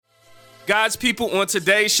God's people, on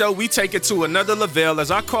today's show, we take it to another level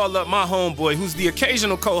as I call up my homeboy, who's the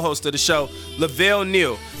occasional co-host of the show, Lavelle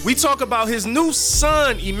Neal. We talk about his new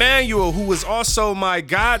son, Emmanuel, who is also my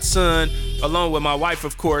godson, along with my wife,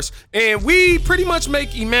 of course. And we pretty much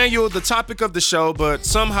make Emmanuel the topic of the show, but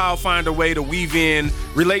somehow find a way to weave in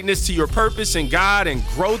relating this to your purpose in God and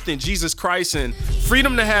growth in Jesus Christ and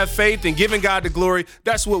freedom to have faith and giving God the glory.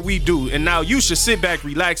 That's what we do. And now you should sit back,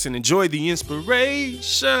 relax, and enjoy the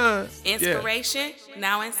inspiration. Inspiration,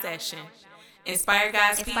 now in session. Inspire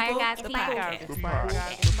God's people, the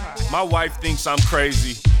podcast. My wife thinks I'm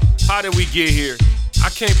crazy. How did we get here? I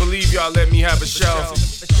can't believe y'all let me have a show.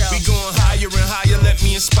 We going higher and higher, let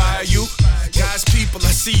me inspire you. God's people,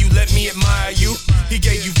 I see you, let me admire you. He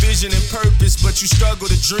gave you vision and purpose, but you struggle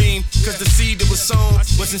to dream. Cause the seed that was sown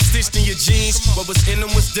wasn't stitched in your jeans. What was in them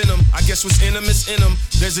was denim, I guess what's in them is in them.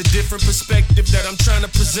 There's a different perspective that I'm trying to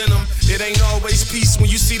present them. It ain't always peace when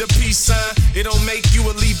you see the peace sign. It don't make you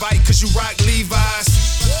a Levite cause you rock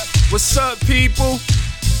Levi's. What's up, people?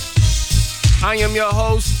 I am your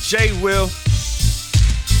host, Jay Will,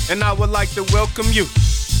 and I would like to welcome you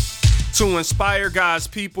to Inspire God's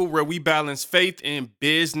People, where we balance faith and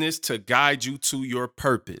business to guide you to your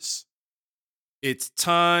purpose. It's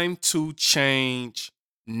time to change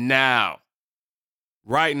now.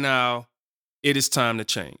 Right now, it is time to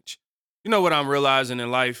change. You know what I'm realizing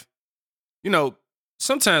in life?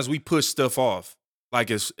 Sometimes we push stuff off,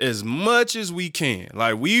 like as much as we can.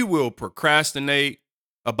 Like we will procrastinate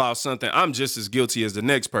about something. I'm just as guilty as the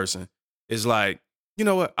next person. It's like, you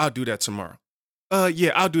know what? I'll do that tomorrow.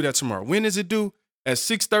 Yeah, I'll do that tomorrow. When is it due? At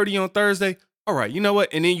 6:30 on Thursday? All right, you know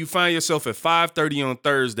what? And then you find yourself at 5:30 on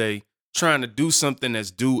Thursday trying to do something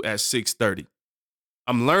that's due at 6:30.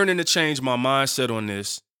 I'm learning to change my mindset on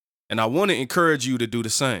this, and I want to encourage you to do the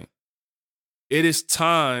same. It is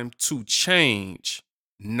time to change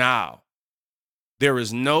now. There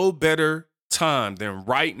is no better time than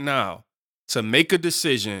right now to make a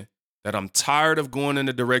decision that I'm tired of going in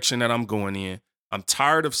the direction that I'm going in. I'm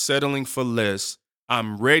tired of settling for less.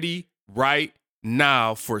 I'm ready right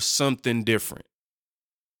now for something different.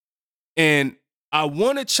 And I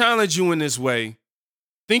want to challenge you in this way.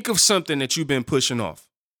 Think of something that you've been pushing off.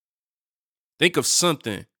 Think of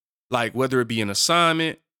something like whether it be an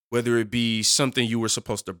assignment, whether it be something you were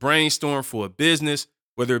supposed to brainstorm for a business,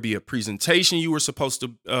 whether it be a presentation you were supposed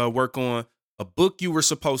to work on, a book you were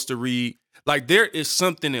supposed to read. Like there is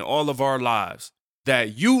something in all of our lives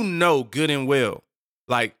that you know good and well,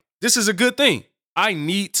 like this is a good thing. I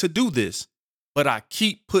need to do this, but I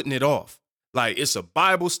keep putting it off. Like it's a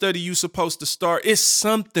Bible study you're supposed to start. It's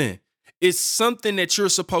something that you're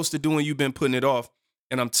supposed to do and you've been putting it off.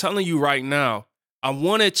 And I'm telling you right now, I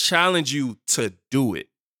want to challenge you to do it.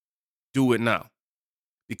 Do it now.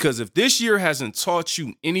 Because if this year hasn't taught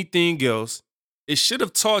you anything else, it should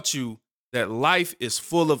have taught you that life is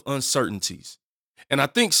full of uncertainties. And I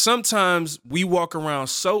think sometimes we walk around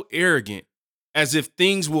so arrogant as if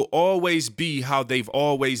things will always be how they've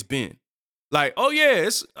always been. Like, oh yeah,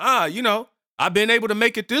 I've been able to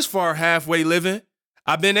make it this far halfway living.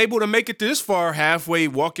 I've been able to make it this far halfway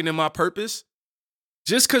walking in my purpose.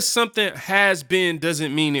 Just because something has been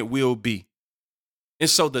doesn't mean it will be. And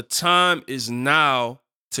so the time is now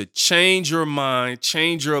to change your mind,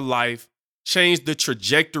 change your life, change the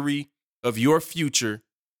trajectory of your future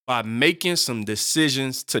by making some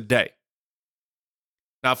decisions today.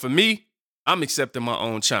 Now, for me, I'm accepting my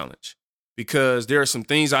own challenge because there are some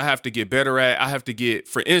things I have to get better at. I have to get,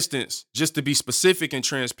 for instance, just to be specific and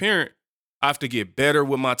transparent, I have to get better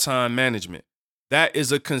with my time management. That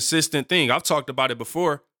is a consistent thing. I've talked about it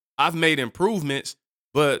before. I've made improvements,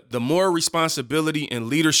 but the more responsibility and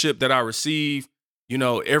leadership that I receive,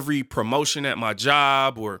 every promotion at my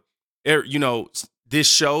job or, this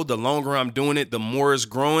show, the longer I'm doing it, the more it's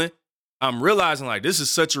growing. I'm realizing like this is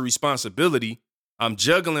such a responsibility. I'm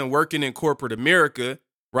juggling working in corporate America,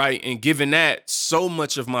 right? And giving that so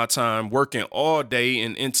much of my time, working all day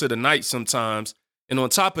and into the night sometimes. And on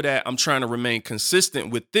top of that, I'm trying to remain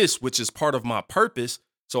consistent with this, which is part of my purpose.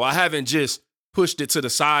 So I haven't just pushed it to the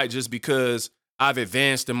side just because I've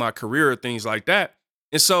advanced in my career or things like that.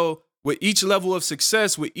 And so with each level of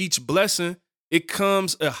success, with each blessing, it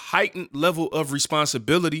comes a heightened level of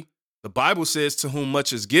responsibility. The Bible says to whom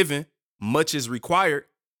much is given, much is required.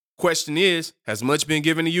 Question is, has much been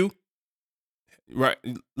given to you? Right?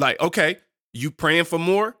 Like, okay, you praying for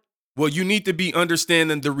more? Well, you need to be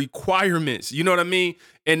understanding the requirements. You know what I mean?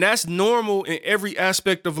 And that's normal in every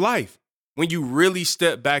aspect of life. When you really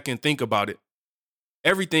step back and think about it,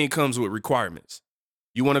 everything comes with requirements.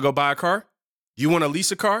 You want to go buy a car? You want to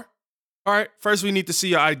lease a car? All right, first we need to see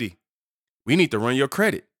your ID. We need to run your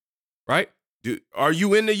credit. right? Are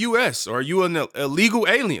you in the U.S.? Or are you an illegal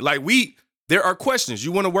alien? Like there are questions.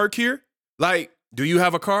 You want to work here? Like, do you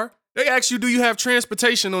have a car? They ask you, do you have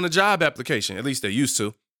transportation on a job application? At least they used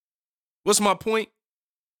to. What's my point?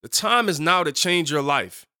 The time is now to change your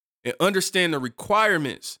life and understand the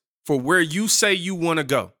requirements for where you say you want to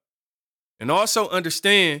go. And also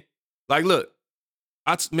understand, like, look,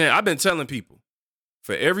 I've been telling people,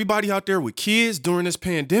 for everybody out there with kids during this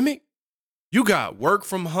pandemic, you got work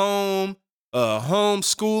from home,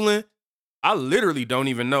 homeschooling. I literally don't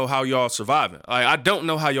even know how y'all surviving. Like, I don't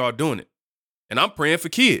know how y'all doing it. And I'm praying for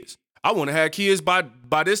kids. I want to have kids by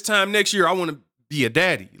this time next year. I want to be a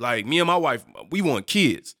daddy. Like, me and my wife, we want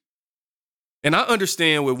kids. And I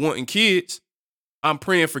understand with wanting kids, I'm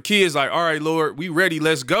praying for kids like, all right, Lord, we ready,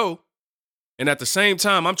 let's go. And at the same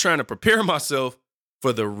time, I'm trying to prepare myself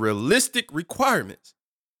for the realistic requirements.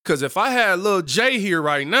 Because if I had little Jay here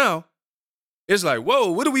right now, it's like,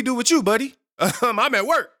 whoa, what do we do with you, buddy? I'm at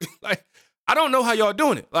work. Like, I don't know how y'all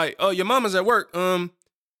doing it. Like, oh, your mama's at work.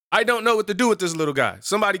 I don't know what to do with this little guy.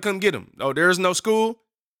 Somebody come get him. Oh, there's no school.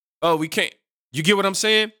 Oh, we can't. You get what I'm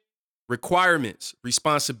saying? Requirements,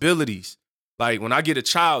 responsibilities. Like, when I get a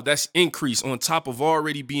child, that's increase on top of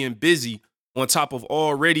already being busy, on top of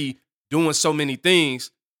already doing so many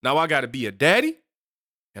things. Now I got to be a daddy,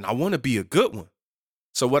 and I want to be a good one.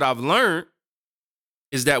 So what I've learned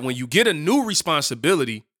is that when you get a new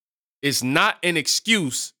responsibility, it's not an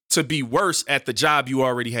excuse to be worse at the job you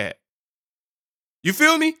already had. You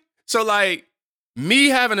feel me? So, like, me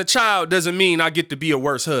having a child doesn't mean I get to be a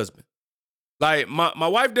worse husband. Like, my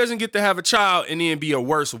wife doesn't get to have a child and then be a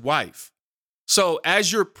worse wife. So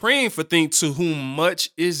as you're praying for things, to whom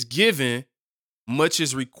much is given, much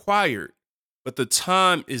is required. But the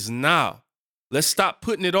time is now. Let's stop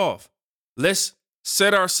putting it off. Let's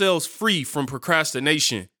set ourselves free from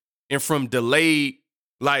procrastination and from delayed,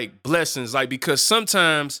 like, blessings. Like, because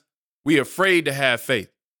sometimes we're afraid to have faith.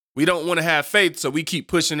 We don't want to have faith, so we keep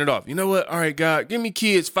pushing it off. You know what? All right, God, give me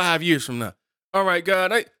kids 5 years from now. All right,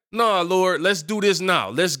 God, no, Lord, let's do this now.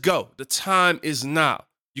 Let's go. The time is now.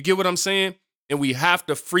 You get what I'm saying? And we have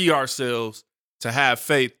to free ourselves to have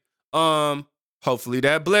faith. Hopefully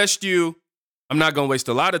that blessed you. I'm not going to waste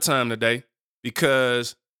a lot of time today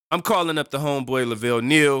because I'm calling up the homeboy Lavelle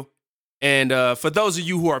Neal. And for those of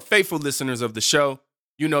you who are faithful listeners of the show,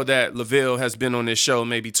 you know that Lavelle has been on this show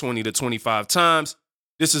maybe 20 to 25 times.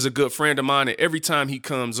 This is a good friend of mine, and every time he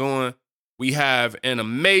comes on, we have an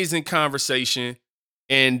amazing conversation.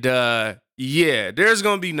 And yeah, there's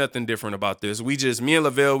going to be nothing different about this. Me and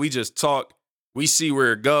Lavelle, we just talk. We see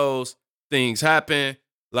where it goes. Things happen.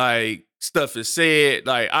 Like, stuff is said.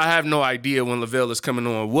 Like, I have no idea when Lavelle is coming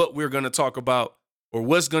on what we're going to talk about or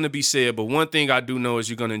what's going to be said. But one thing I do know is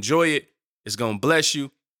you're going to enjoy it. It's going to bless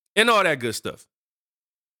you and all that good stuff.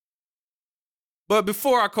 But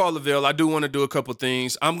before I call Lavelle, I do want to do a couple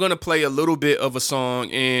things. I'm going to play a little bit of a song.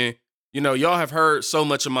 And, you know, y'all have heard so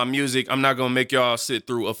much of my music. I'm not going to make y'all sit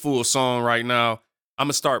through a full song right now. I'm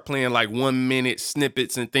going to start playing like 1 minute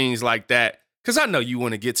snippets and things like that, because I know you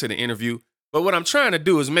want to get to the interview. But what I'm trying to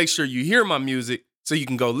do is make sure you hear my music so you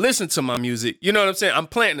can go listen to my music. You know what I'm saying? I'm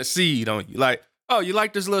planting a seed on you. Like, oh, you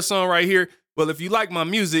like this little song right here? Well, if you like my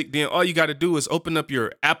music, then all you got to do is open up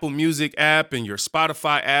your Apple Music app and your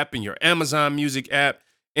Spotify app and your Amazon Music app.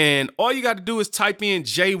 And all you got to do is type in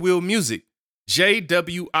J Will Music,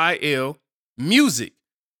 JWIL Music,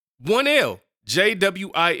 1L,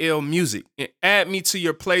 JWIL Music, and add me to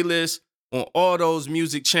your playlist on all those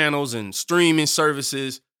music channels and streaming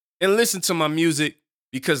services, and listen to my music,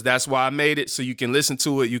 because that's why I made it, so you can listen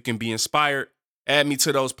to it, you can be inspired. Add me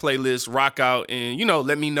to those playlists, rock out, and, you know,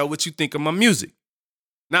 let me know what you think of my music.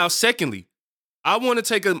 Now, secondly, I want to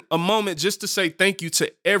take a moment just to say thank you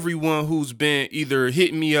to everyone who's been either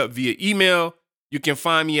hitting me up via email. You can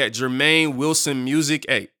find me at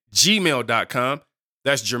JermaineWilsonMusic@gmail.com.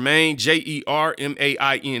 That's Jermaine,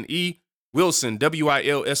 JERMAINE, Wilson,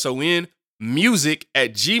 WILSON,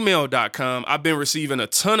 music@gmail.com. I've been receiving a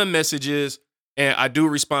ton of messages, and I do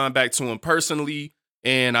respond back to them personally,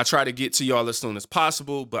 and I try to get to y'all as soon as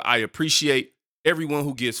possible. But I appreciate everyone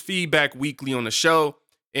who gives feedback weekly on the show.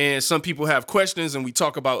 And some people have questions, and we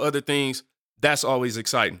talk about other things. That's always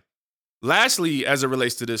exciting. Lastly, as it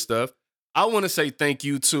relates to this stuff, I want to say thank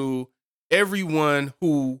you to everyone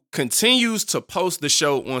who continues to post the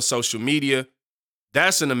show on social media.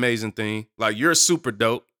 That's an amazing thing. Like, you're super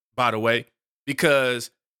dope, by the way, because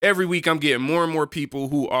every week I'm getting more and more people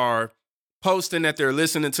who are posting that they're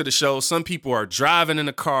listening to the show. Some people are driving in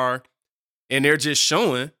a car and they're just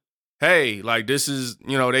showing, hey, like, this is,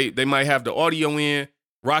 you know, they might have the audio in,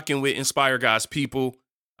 rocking with Inspire God's People.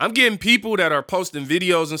 I'm getting people that are posting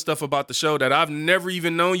videos and stuff about the show that I've never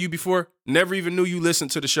even known you before, never even knew you listened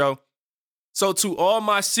to the show. So to all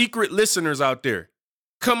my secret listeners out there,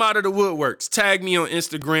 come out of the woodworks. Tag me on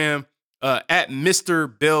Instagram at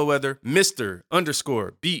Mr. Bellwether, Mr.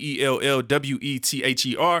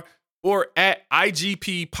 _BELLWETHER, or at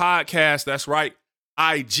IGP Podcast. That's right,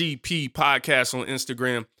 IGP Podcast on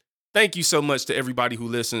Instagram. Thank you so much to everybody who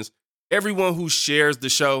listens. Everyone who shares the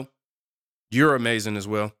show, you're amazing as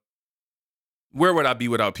well. Where would I be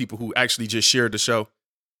without people who actually just shared the show?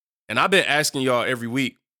 And I've been asking y'all every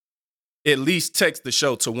week, at least text the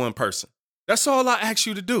show to one person. That's all I ask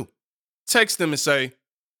you to do. Text them and say,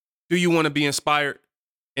 do you want to be inspired?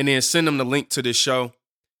 And then send them the link to this show.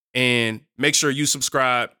 And make sure you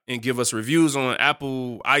subscribe and give us reviews on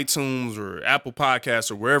Apple iTunes or Apple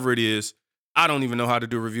Podcasts or wherever it is. I don't even know how to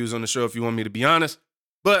do reviews on the show if you want me to be honest.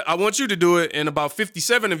 But I want you to do it. And about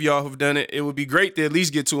 57 of y'all who've done it, it would be great to at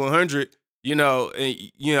least get to 100.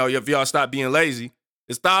 If y'all stop being lazy.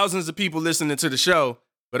 There's thousands of people listening to the show,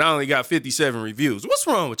 but I only got 57 reviews. What's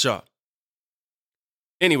wrong with y'all?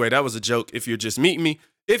 Anyway, that was a joke if you're just meeting me.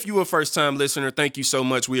 If you a first-time listener, thank you so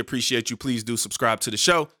much. We appreciate you. Please do subscribe to the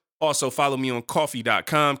show. Also, follow me on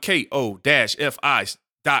Ko-fi.com,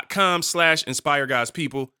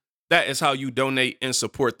 ko-fi.com/InspireGuysPeople. That is how you donate and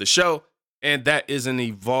support the show. And that is an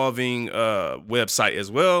evolving website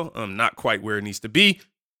as well. Not quite where it needs to be.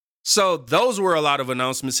 So those were a lot of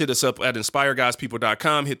announcements. Hit us up at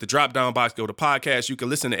InspireGuysPeople.com. Hit the drop-down box, go to podcast. You can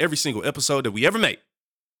listen to every single episode that we ever made.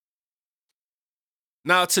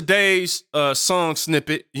 Now, today's song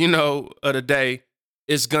snippet, of the day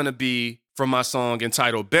is going to be from my song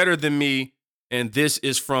entitled Better Than Me. And this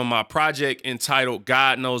is from my project entitled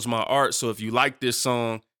God Knows My Art. So if you like this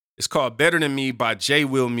song, it's called Better Than Me by J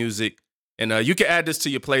Will Music. And you can add this to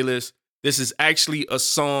your playlist. This is actually a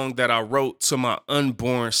song that I wrote to my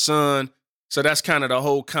unborn son. So that's kind of the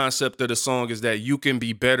whole concept of the song, is that you can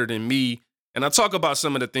be better than me. And I talk about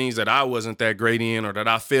some of the things that I wasn't that great in or that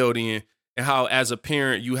I failed in, and how as a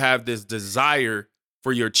parent, you have this desire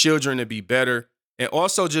for your children to be better. And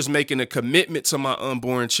also just making a commitment to my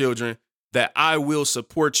unborn children that I will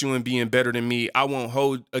support you in being better than me. I won't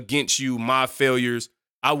hold against you my failures.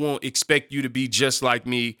 I won't expect you to be just like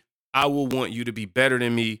me. I will want you to be better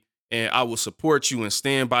than me. And I will support you and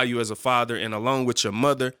stand by you as a father, and along with your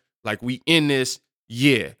mother, like we in this.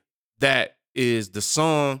 Yeah, that is the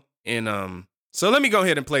song. And so let me go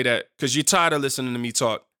ahead and play that, because you're tired of listening to me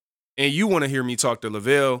talk and you want to hear me talk to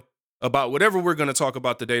Lavelle about whatever we're going to talk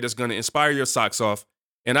about today that's going to inspire your socks off.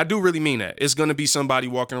 And I do really mean that. It's going to be somebody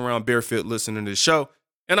walking around barefoot listening to the show.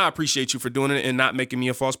 And I appreciate you for doing it and not making me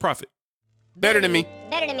a false prophet. Better than me.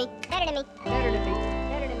 Better than me. Better than me. Better than me.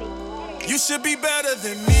 You should be better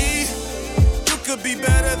than me. You could be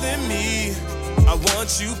better than me. I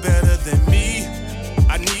want you better than me.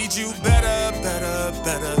 I need you better, better,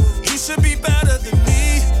 better. You should be better than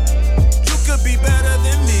me. You could be better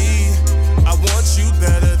than me. I want you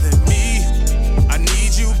better than me. I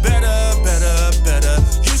need you better, better, better.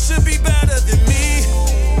 You should be better than me.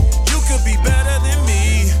 You could be better than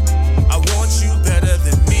me. I want you better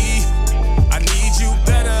than me. I need you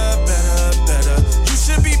better, better, better. You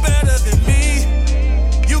should be better than me.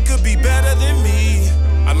 You could be better than me.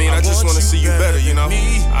 I mean, I just want to see you better,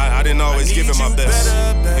 I didn't always give it my best,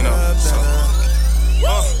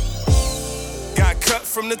 Got cut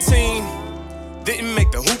from the team. Didn't make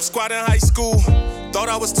the hoop squad in high school. Thought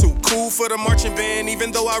I was too cool for the marching band,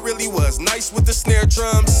 even though I really was nice with the snare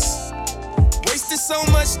drums. Wasted so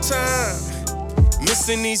much time,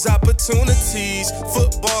 missing these opportunities.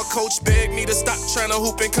 Football coach begged me to stop trying to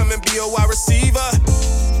hoop and come and be a wide receiver,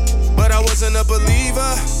 but I wasn't a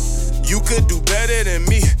believer. You could do better than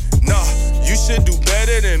me. Nah, you should do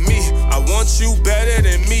better than me. I want you better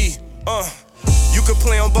than me. You could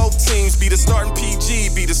play on both teams, be the starting PG,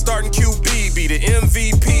 be the starting QB, be the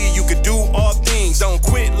MVP. You could do all things, don't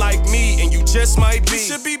quit like me, and you just might be. You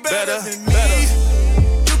should be better than me.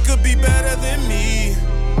 You could be better than me.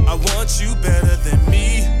 I want you better than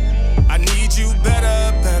me. I need you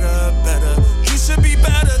better, better, better. You should be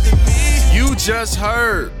better than me. You just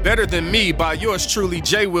heard Better Than Me by yours truly,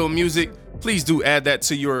 J Will Music. Please do add that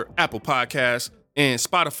to your Apple Podcasts and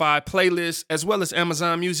Spotify playlist, as well as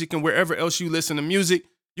Amazon Music and wherever else you listen to music.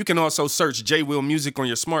 You can also search J Will Music on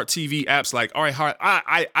your smart TV apps like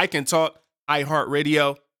I Can Talk,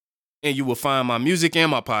 iHeartRadio, and you will find my music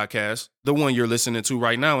and my podcast, the one you're listening to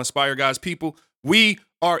right now, Inspire Guys People. We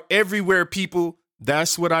are everywhere, people.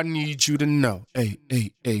 That's what I need you to know. Hey,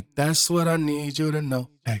 hey, hey, that's what I need you to know.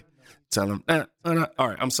 Hey, tell them that. All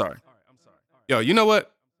right, I'm sorry. Yo, you know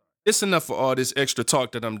what? It's enough for all this extra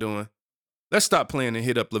talk that I'm doing. let's stop playing and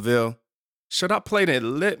hit up Lavelle. Should I play the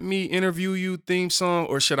Let Me Interview You theme song,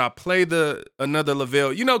 or should I play the Another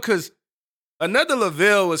Lavelle? You know, because Another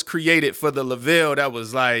Lavelle was created for the Lavelle that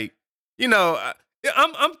was like, you know,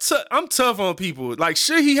 I'm tough on people. Like,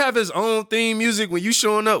 should he have his own theme music when you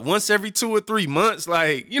showing up once every 2 or 3 months?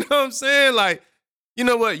 Like, you know what I'm saying? Like, you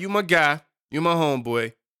know what? You my guy. You my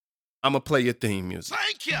homeboy. I'm going to play your theme music.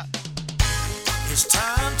 Thank you. It's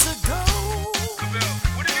time to go. Lavelle,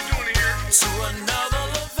 what are you doing here? To another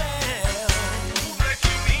Lavelle. Who let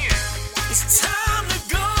you in? It's time to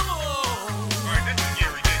go. All right, this is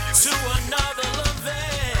getting ridiculous. To another Lavelle.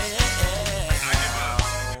 I give up.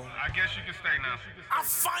 I guess you can stay now. I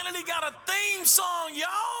finally got a theme song,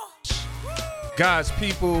 y'all. Guys,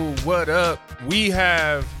 people, what up? We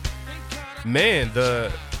have, man,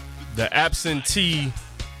 the absentee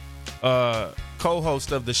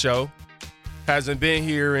co-host of the show hasn't been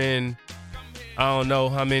here in I don't know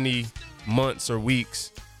how many months or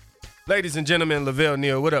weeks. Ladies and gentlemen, Lavelle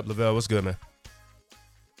Neal. What up, Lavelle? What's good, man?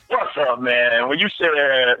 What's up, man? When you said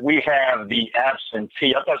we have the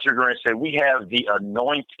absentee, I thought you were going to say we have the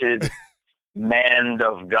anointed man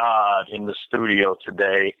of God in the studio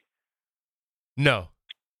today. No.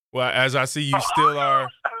 Well, as I see, you still are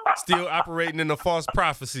operating in a false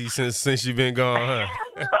prophecy since you've been gone,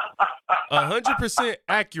 huh? 100%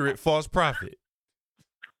 accurate false prophet.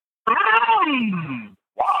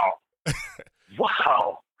 Wow.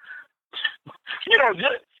 Wow. You know,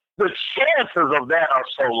 just the chances of that are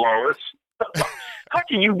so low. How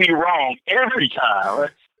can you be wrong every time?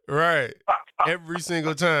 Right. Every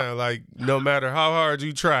single time. Like, no matter how hard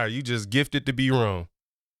you try, you just gifted to be wrong.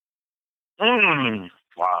 Wow.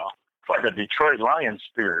 It's like a Detroit Lions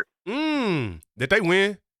spirit. Did they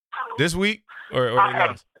win this week? Or they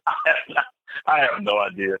lost? I have no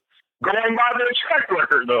idea. Going by their track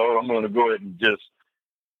record, though, I'm going to go ahead and just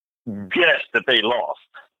guess that they lost.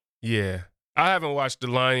 Yeah. I haven't watched the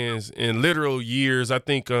Lions in literal years. I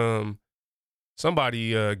think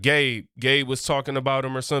somebody, Gabe was talking about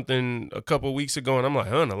them or something a couple of weeks ago, and I'm like,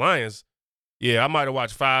 the Lions? Yeah, I might have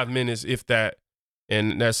watched 5 minutes, if that,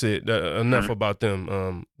 and that's it. Enough about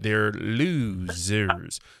them. They're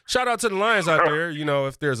losers. Shout out to the Lions out there. You know,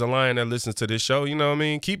 if there's a Lion that listens to this show, you know what I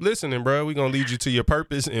mean? Keep listening, bro. We're going to lead you to your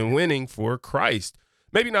purpose in winning for Christ.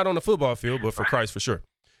 Maybe not on the football field, but for Christ for sure.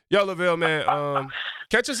 Yo, Lavelle, man,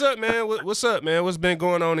 catch us up, man. What's up, man? What's been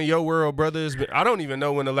going on in your world, brother? I don't even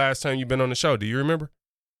know when the last time you've been on the show. Do you remember?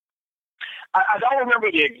 I don't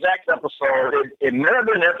remember the exact episode. It may have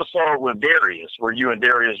been an episode with Darius, where you and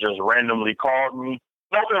Darius just randomly called me.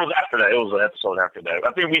 No, it was after that. It was an episode after that.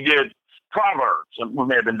 I think we did Proverbs. We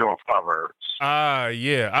may have been doing Proverbs.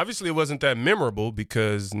 Yeah. Obviously, it wasn't that memorable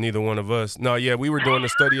because neither one of us. No, yeah, we were doing a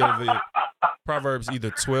study of it. Proverbs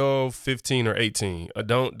either 12, 15, or 18.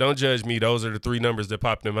 Don't judge me. Those are the three numbers that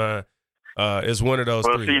popped in mind. It's one of those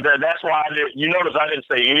three. See, that's why you notice I didn't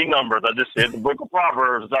say any numbers. I just said the book of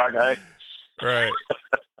Proverbs. Okay. Right.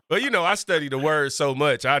 Well, you know, I study the word so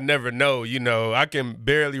much, I never know. You know, I can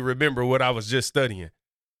barely remember what I was just studying.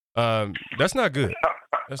 That's not good.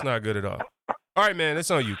 That's not good at all. All right, man,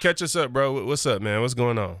 it's on you. Catch us up, bro. What's up, man? What's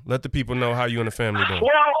going on? Let the people know how you and the family doing.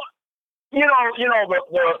 Well, you know,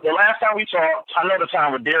 the last time we talked, I know the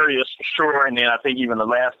time with Darius for sure, and then I think even the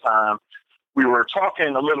last time we were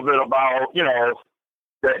talking a little bit about, you know,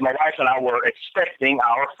 that my wife and I were expecting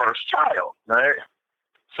our first child, right?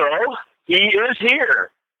 So he is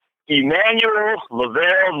here. Emmanuel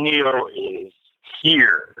Lavelle Neal is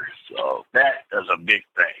here. So that is a big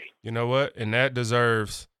thing. You know what? And that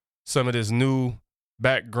deserves some of this new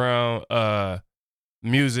background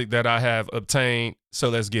music that I have obtained. So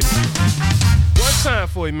let's get it. One time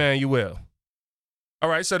for Emmanuel. All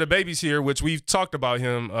right, so the baby's here, which we've talked about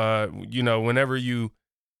him. You know, whenever you,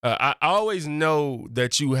 I always know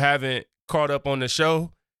that you haven't caught up on the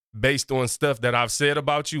show based on stuff that I've said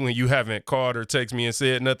about you when you haven't called or texted me and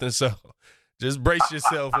said nothing. So just brace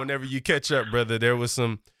yourself whenever you catch up, brother. There was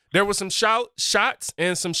some shots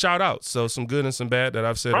and some shout outs. So some good and some bad that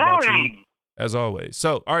I've said about you, as always.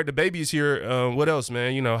 So, all right, the baby's here. What else,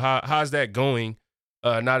 man? You know, how's that going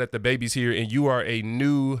now that the baby's here and you are a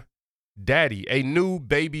new daddy, a new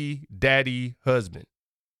baby daddy husband?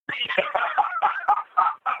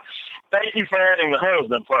 Thank you for adding the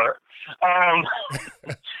husband part.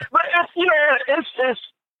 But it's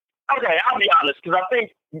okay. I'll be honest, because I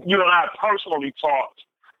think you and I personally talked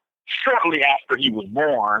shortly after he was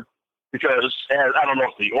born. Because I don't know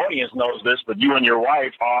if the audience knows this, but you and your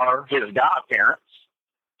wife are his godparents.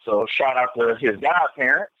 So shout out to his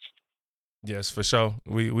godparents. Yes, for sure.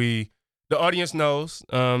 We the audience knows.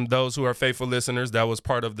 Those who are faithful listeners, that was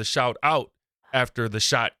part of the shout out after the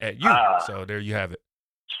shot at you. So there you have it.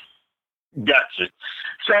 Gotcha.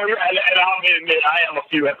 So, yeah, and I'll admit, I am a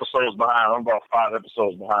few episodes behind. I'm about 5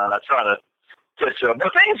 episodes behind. I try to catch up.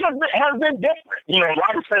 But things have been different. You know,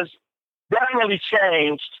 life has definitely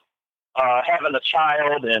changed, having a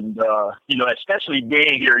child and, you know, especially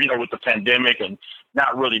being here, you know, with the pandemic and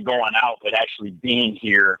not really going out, but actually being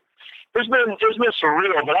here. It's been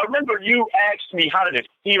surreal. But I remember you asked me how did it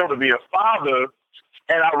feel to be a father,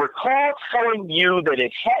 and I recall telling you that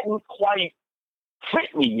it hadn't quite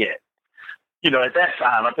hit me yet. You know, at that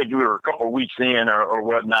time, I think we were a couple of weeks in or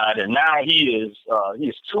whatnot, and now he is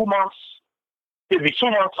 2 months. He'll be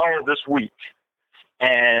 2 months old this week,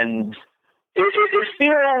 and it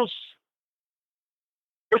feels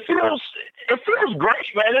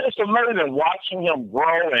great, man. It's amazing watching him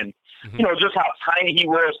grow, and you know just how tiny he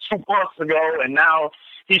was 2 months ago, and now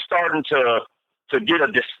he's starting to get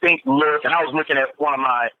a distinct look. And I was looking at one of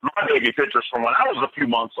my baby pictures from when I was a few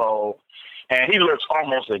months old. And he looks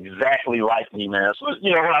almost exactly like me, man. So,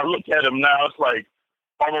 you know, when I look at him now, it's like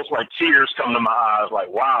almost like tears come to my eyes. Like,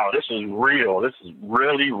 wow, this is real. This is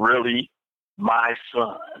really, really my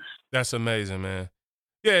son. That's amazing, man.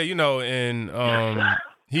 Yeah, you know, and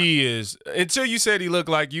he is, until you said he looked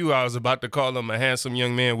like you, I was about to call him a handsome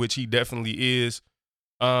young man, which he definitely is.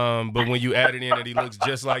 But when you added in that he looks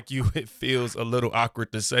just like you, it feels a little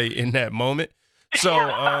awkward to say in that moment. So,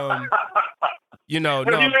 you know,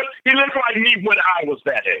 no. He looked like me when I was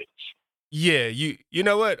that age. Yeah, you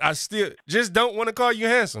know what? I still just don't want to call you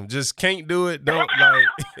handsome. Just can't do it. Don't like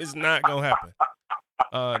it's not gonna happen.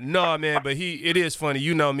 No, man, but it is funny.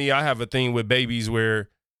 You know me, I have a thing with babies where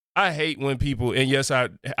I hate when people, and yes, I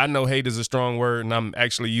know hate is a strong word, and I'm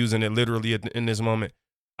actually using it literally in this moment.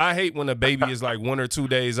 I hate when a baby is like 1 or 2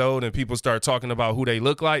 days old and people start talking about who they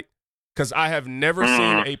look like, because I have never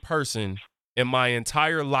seen a person in my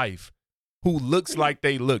entire life who looks like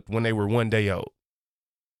they looked when they were 1 day old.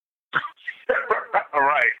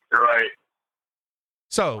 Right.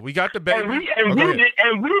 So we got the baby. We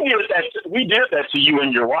did that to you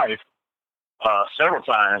and your wife several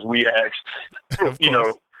times. We asked, you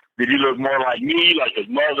know, did he look more like me, like his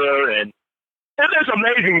mother? And it's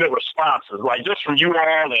amazing the responses, like just from you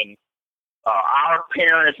all and our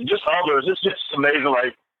parents and just others. It's just amazing.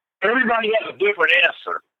 Like everybody has a different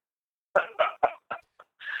answer.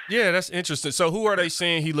 Yeah, that's interesting. So who are they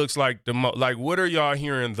saying he looks like the most? Like, what are y'all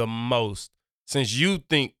hearing the most? Since you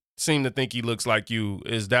seem to think he looks like you,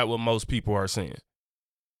 is that what most people are saying?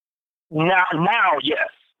 Now, yes.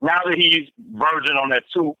 Now that he's verging on that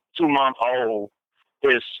 2 month old,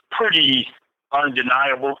 it's pretty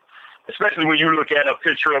undeniable. Especially when you look at a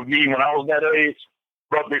picture of me when I was that age.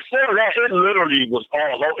 But before that, it literally was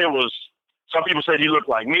all. It was. Some people said he looked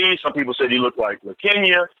like me. Some people said he looked like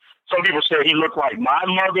LaKenya. Some people said he looked like my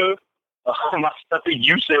mother. I think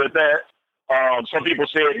you said that. Some people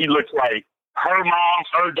said he looked like her mom,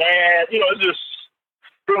 her dad. You know, it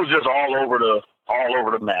was just all over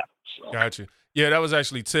the map. So. Gotcha. Yeah, that was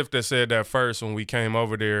actually Tiff that said that first when we came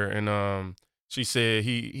over there, and she said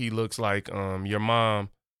he looks like your mom,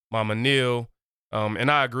 Mama Neil,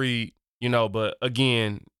 and I agreed. You know, but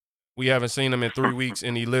again, we haven't seen him in 3 weeks,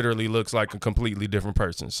 and he literally looks like a completely different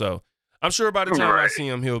person. So I'm sure by the time I see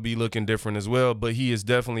him, he'll be looking different as well. But he is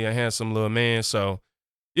definitely a handsome little man. So,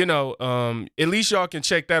 you know, at least y'all can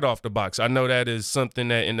check that off the box. I know that is something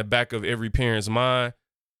that in the back of every parent's mind,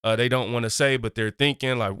 they don't want to say, but they're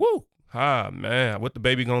thinking like, woo, man, what the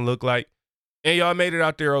baby gonna look like? And y'all made it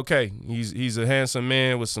out there okay. He's a handsome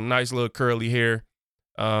man with some nice little curly hair.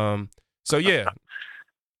 So yeah,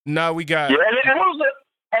 now we got. Yeah,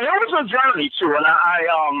 and it was a journey too. And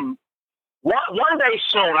I one day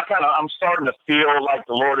soon, I'm starting to feel like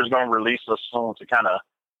the Lord is going to release us soon to kind of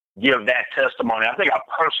give that testimony. I think I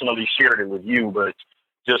personally shared it with you, but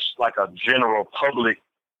just like a general public,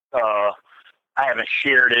 I haven't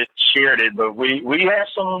shared it, but we had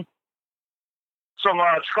some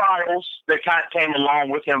trials that kind of came along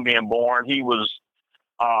with him being born. He was,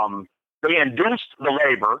 they induced the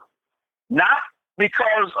labor, not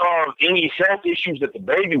because of any health issues that the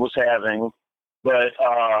baby was having, but,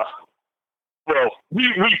 well,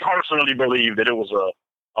 we personally believe that it was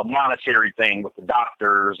a monetary thing with the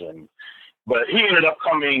doctors, but he ended up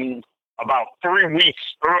coming about 3 weeks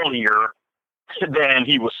earlier than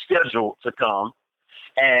he was scheduled to come.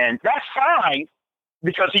 And that's fine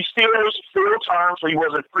because he still was full term, so he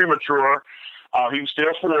wasn't premature. He was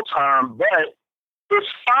still full term, but it's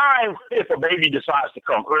fine if a baby decides to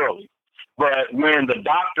come early. But when the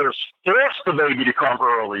doctors force the baby to come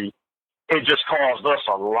early, it just caused us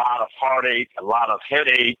a lot of heartache, a lot of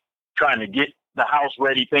headache, trying to get the house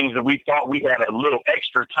ready, things that we thought we had a little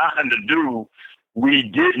extra time to do, we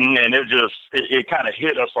didn't, and it kind of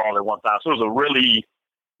hit us all at one time. So it was a really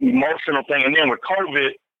emotional thing. And then with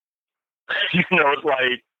COVID, it's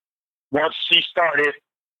like once she started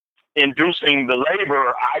inducing the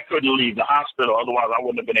labor, I couldn't leave the hospital. Otherwise, I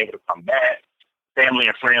wouldn't have been able to come back. Family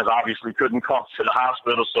and friends obviously couldn't come to the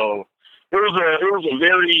hospital. So it was a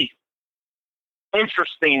very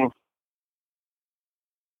interesting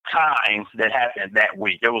time that happened that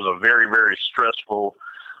week. It was a very, very stressful,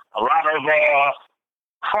 a lot of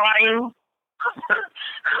crying,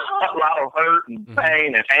 a lot of hurt and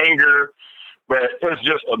pain and anger. But it's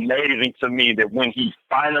just amazing to me that when he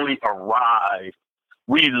finally arrived,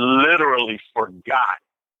 we literally forgot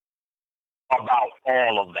about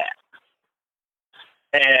all of that.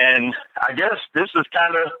 And I guess this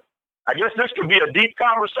could be a deep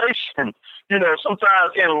conversation.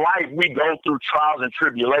 Sometimes in life we go through trials and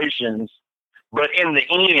tribulations, but in the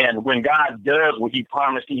end, when God does what he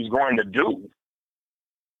promised he's going to do,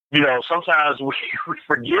 sometimes we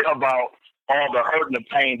forget about all the hurt and the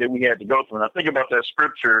pain that we had to go through. And I think about that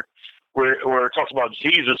scripture where it talks about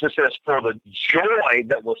Jesus. It says, for the joy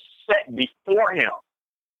that was set before him,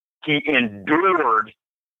 he endured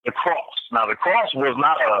the cross. Now, the cross was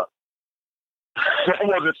that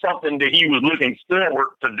wasn't something that he was looking forward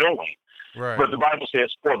to doing. Right. But the Bible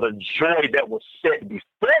says, for the joy that was set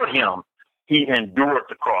before him, he endured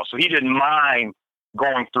the cross. So he didn't mind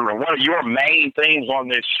going through. And one of your main things on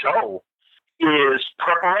this show is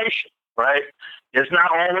preparation, right? It's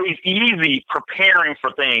not always easy preparing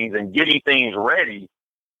for things and getting things ready,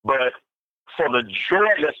 but for the joy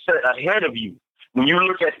that's set ahead of you, when you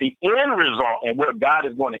look at the end result and what God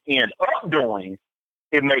is going to end up doing,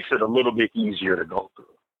 it makes it a little bit easier to go through.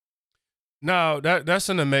 No, that's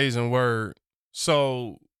an amazing word.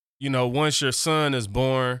 So, once your son is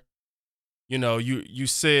born, you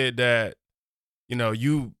said that,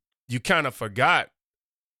 you kind of forgot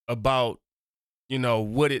about,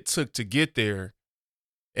 what it took to get there.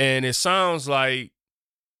 And it sounds like,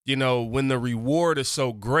 when the reward is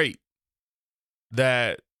so great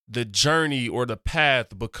that the journey or the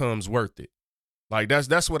path becomes worth it. Like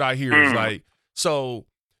that's what I hear is like, so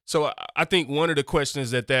I think one of the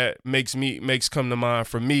questions that makes come to mind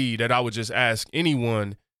for me that I would just ask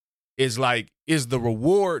anyone is like, is the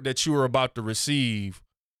reward that you are about to receive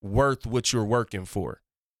worth what you're working for?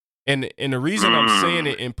 And the reason I'm saying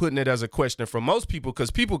it and putting it as a question for most people,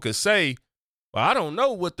 because people could say, well, I don't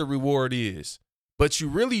know what the reward is, but you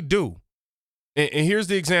really do. And here's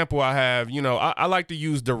the example I have. I like to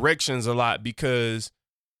use directions a lot because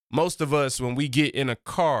most of us, when we get in a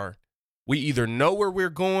car, we either know where we're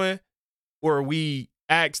going or we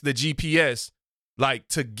ask the GPS like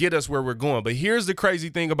to get us where we're going. But here's the crazy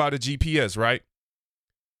thing about a GPS, right?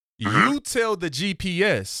 You tell the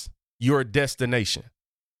GPS your destination.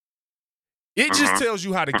 It just tells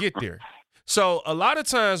you how to get there. So a lot of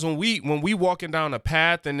times when we walking down a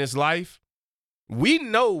path in this life, we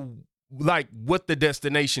know like what the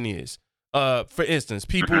destination is. For instance,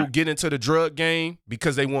 people get into the drug game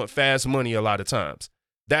because they want fast money a lot of times.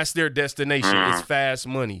 That's their destination. It's fast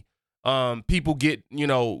money. People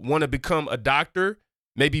want to become a doctor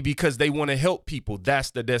maybe because they want to help people.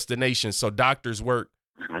 That's the destination. So doctors work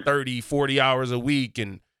 30, 40 hours a week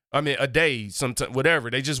a day, sometimes, whatever.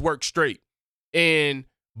 They just work straight.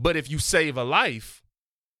 But if you save a life,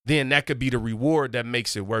 then that could be the reward that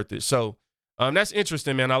makes it worth it. So that's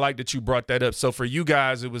interesting, man. I like that you brought that up. So for you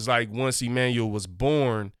guys, it was like once Emmanuel was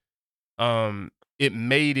born, it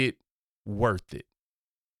made it worth it.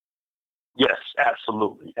 Yes,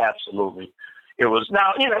 absolutely. Absolutely. It was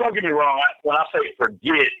now, don't get me wrong. When I say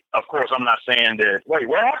forget, of course, I'm not saying that, wait,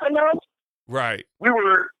 what happened now? Right. We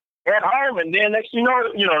were at home and then next,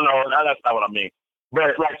 no, that's not what I mean.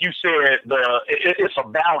 But like you said, it's a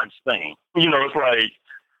balance thing. It's like,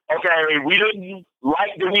 okay, we didn't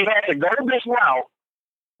like that we had to go this route,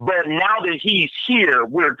 but now that he's here,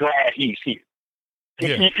 we're glad he's here.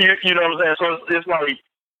 Yeah. You know what I'm saying? So it's like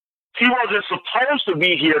he wasn't supposed to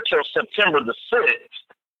be here till September the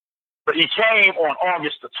 6th, but he came on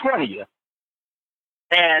August the 20th.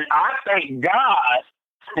 And I thank God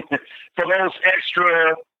for those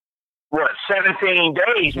extra, 17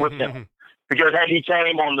 days with him. Because had he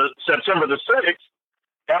came on the September the 6th,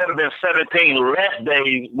 that would have been 17 less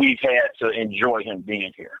days we've had to enjoy him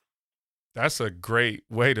being here. That's a great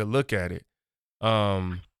way to look at it.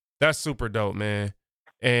 That's super dope, man.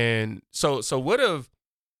 And so what have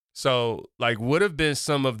been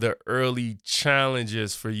some of the early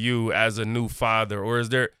challenges for you as a new father? Or is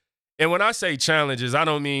there, and when I say challenges, I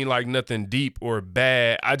don't mean like nothing deep or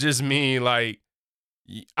bad. I just mean like,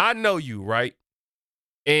 I know you, right?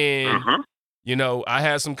 And, you know, I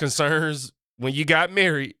had some concerns when you got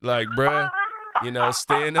married, like, bruh, you know,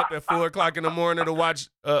 staying up at 4 o'clock in the morning to watch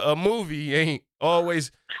a movie ain't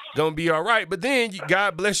always gonna be all right. But then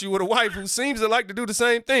God bless you with a wife who seems to like to do the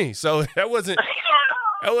same thing. So that wasn't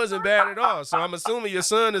bad at all. So I'm assuming your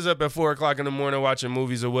son is up at 4 o'clock in the morning watching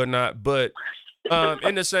movies or whatnot. But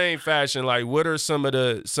in the same fashion, like, what are some of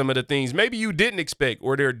the things maybe you didn't expect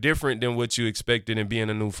or they're different than what you expected in being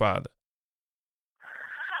a new father?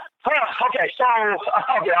 Okay, so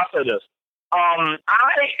I'll say this. I'm a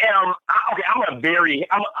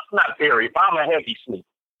heavy sleeper.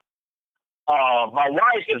 My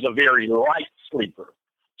wife is a very light sleeper.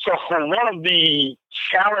 So for one of the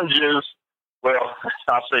challenges, well,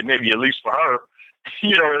 I'll say maybe at least for her,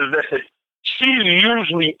 you know, is that she's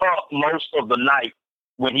usually up most of the night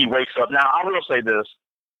when he wakes up. Now, I will say this.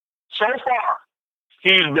 So far,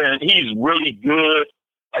 he's really good.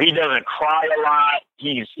 He doesn't cry a lot.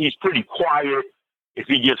 He's pretty quiet. If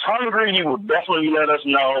he gets hungry, he will definitely let us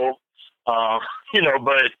know. You know,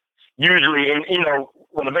 but usually, and you know,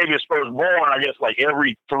 when the baby is first born, I guess like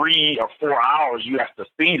every 3 or 4 hours you have to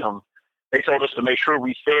feed him. They told us to make sure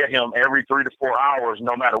we fed him every 3 to 4 hours,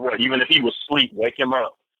 no matter what. Even if he was asleep, wake him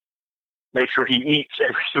up. Make sure he eats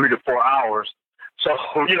every 3 to 4 hours. So,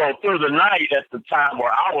 you know, through the night at the time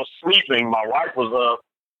where I was sleeping, my wife was up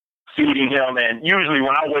feeding him. And usually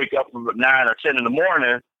when I wake up at 9 or 10 in the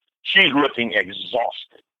morning, she's looking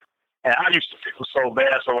exhausted. And I used to feel so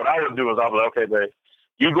bad. So what I would do is I was like, okay, babe,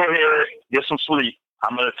 you go ahead, get some sleep.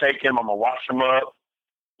 I'm going to take him. I'm going to wash him up,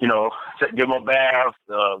 you know, give him a bath,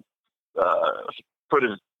 put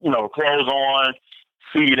his, you know, clothes on,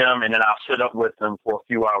 feed him, and then I'll sit up with him for a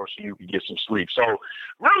few hours so you can get some sleep. So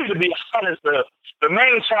really, to be honest, the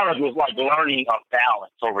main challenge was like learning a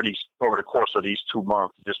balance over the course of these 2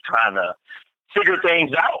 months, just trying to figure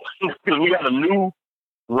things out because we got a new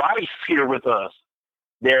life here with us.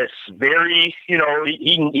 That's very, you know,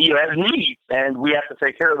 he has needs, and we have to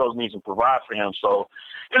take care of those needs and provide for him. So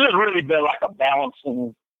it has really been like a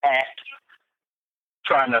balancing act,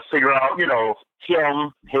 trying to figure out, you know,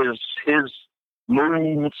 him, his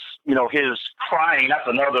moods, you know, his crying. That's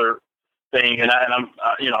another thing, and I'm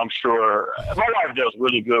you know, I'm sure my wife does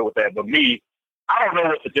really good with that. But me, I don't know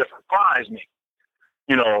what the different cries mean.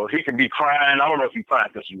 You know, he can be crying. I don't know if you're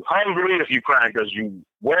crying because you're hungry, if you're crying because you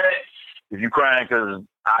wet, if you're crying because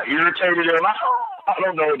I irritated him. I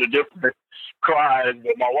don't know the different cries,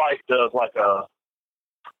 but my wife does like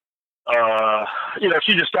you know,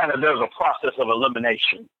 she just kind of does a process of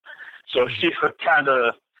elimination. So she kind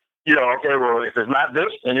of, you know, okay, well, if it's not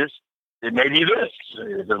this, then it may be this.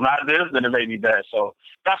 If it's not this, then it may be that. So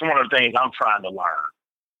that's one of the things I'm trying to learn.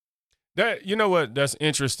 That, you know what, that's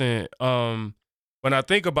interesting. When I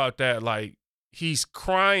think about that, like, he's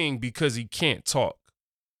crying because he can't talk.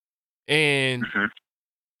 And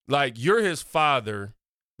like, you're his father,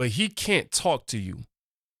 but he can't talk to you.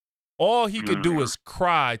 All he could do is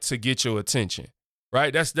cry to get your attention,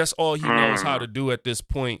 right? That's all he knows how to do at this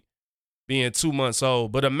point, being 2 months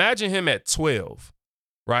old. But imagine him at 12,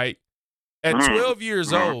 right? At 12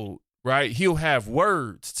 years old, right, he'll have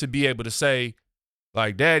words to be able to say,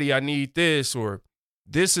 like, Daddy, I need this, or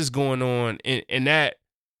this is going on. And that,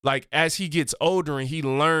 like, as he gets older and he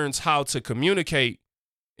learns how to communicate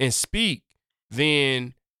and speak,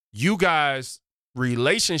 then you guys'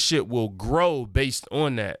 relationship will grow based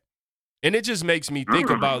on that. And it just makes me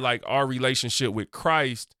think about, like, our relationship with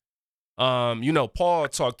Christ. You know, Paul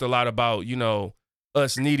talked a lot about, you know,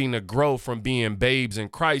 us needing to grow from being babes in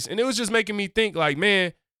Christ. And it was just making me think, like,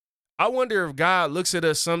 man, I wonder if God looks at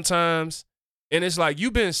us sometimes and it's like,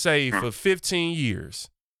 you've been saved for 15 years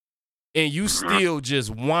and you still just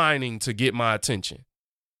whining to get my attention.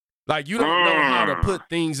 Like, you don't know how to put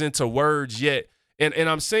things into words yet. And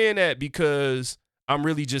I'm saying that because I'm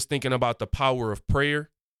really just thinking about the power of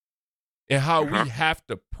prayer and how we have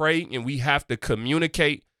to pray and we have to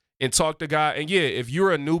communicate and talk to God. And yeah, if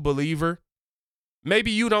you're a new believer,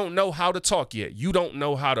 maybe you don't know how to talk yet. You don't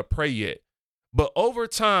know how to pray yet. But over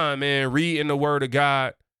time, man, reading the word of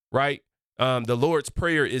God, right? The Lord's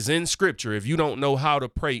Prayer is in scripture. If you don't know how to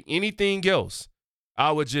pray anything else,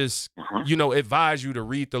 I would just, you know, advise you to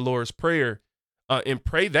read the Lord's Prayer and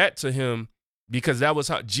pray that to him, because that was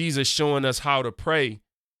how Jesus showing us how to pray.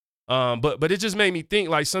 But it just made me think,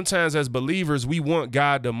 like, sometimes as believers, we want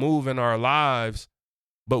God to move in our lives,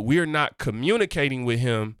 but we're not communicating with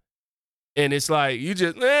him. And it's like, you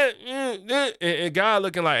just, and God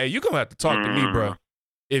looking like, hey, you're going to have to talk to me, bro.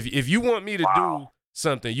 If you want me to do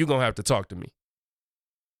something, you're going to have to talk to me.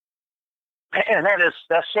 Man,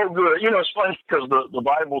 that's so good. You know, it's funny because the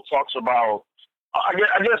Bible talks about, I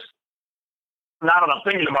guess now that I'm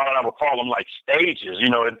thinking about it, I would call them like stages. You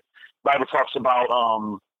know, the Bible talks about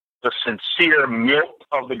the sincere milk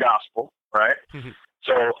of the gospel, right?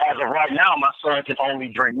 So as of right now, my son can only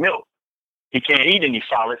drink milk. He can't eat any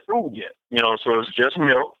solid food yet, you know, so it's just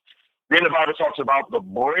milk. Then the Bible talks about the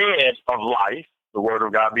bread of life, the word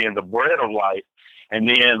of God being the bread of life. And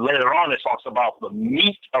then later on, it talks about the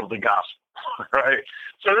meat of the gospel, right?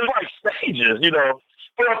 So there's like stages, you know.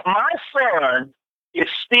 But if my son is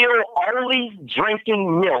still only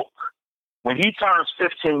drinking milk when he turns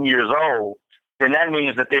 15 years old, then that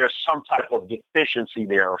means that there's some type of deficiency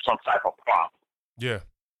there or some type of problem. Yeah.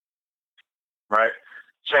 Right?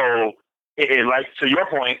 So, like to your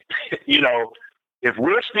point, you know, if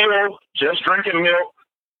we're still just drinking milk,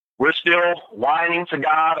 we're still whining to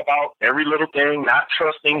God about every little thing, not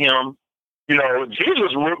trusting him. You know,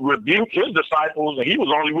 Jesus rebuked his disciples, and he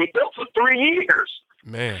was only with them for 3 years.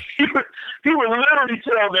 Man. He would literally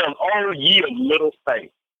tell them, "Oh, ye of little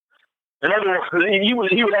faith." In other words, he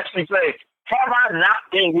would actually say, "Have I not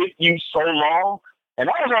been with you so long?" And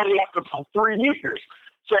that was only after 3 years.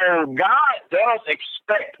 So God does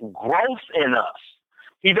expect growth in us.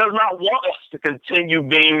 He does not want us to continue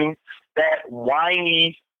being that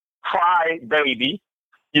whiny cry baby,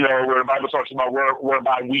 you know, where the Bible talks about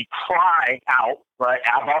whereby we cry out, right?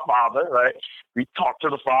 Abba, Father, right? We talk to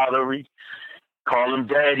the Father, we call him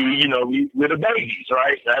Daddy, you know, we're the babies,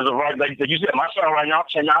 right? As of right, like you said, my son right now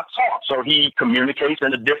cannot talk, so he communicates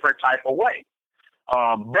in a different type of way.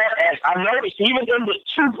 But as I noticed, even in the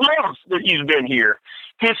 2 months that he's been here,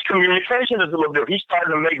 his communication is a little different. He's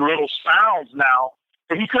starting to make little sounds now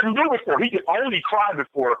that he couldn't do before. He could only cry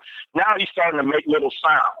before. Now he's starting to make little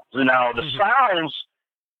sounds. And now the sounds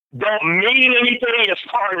don't mean anything as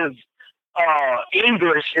far as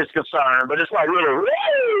English is concerned, but it's like little,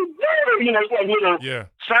 you know, it's like little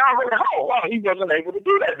sounds like, oh, wow, he wasn't able to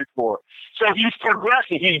do that before. So he's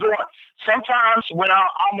progressing. He's going. Sometimes when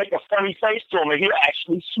I'll make a funny face to him, and he'll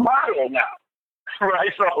actually smile now,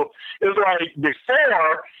 right? So it's like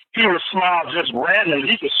before he would smile just randomly.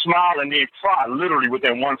 He could smile and then cry literally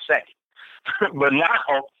within 1 second. But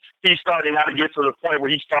now he's starting now to get to the point where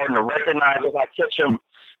he's starting to recognize if I catch him.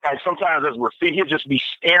 Like sometimes as we're seeing, he'll just be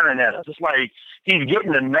staring at us. It's like he's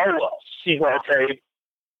getting to know us. He's like, okay,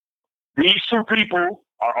 these 2 people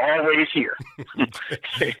are always here.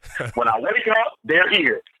 When I wake up, they're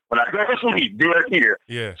here. When I go to sleep, they're here.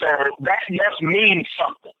 Yeah. So that must mean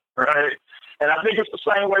something, right? And I think it's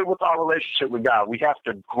the same way with our relationship with God. We have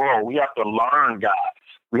to grow. We have to learn God.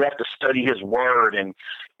 We have to study his word, and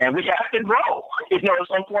we have to grow. You know, at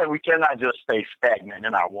some point, we cannot just stay stagnant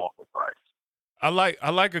in our walk with Christ. I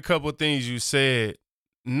like a couple of things you said.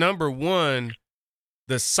 Number one,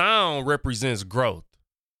 the sound represents growth.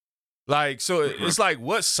 Like, so it's like,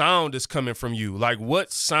 what sound is coming from you? Like,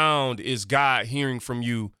 what sound is God hearing from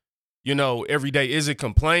you, you know, every day? Is it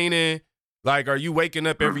complaining? Like, are you waking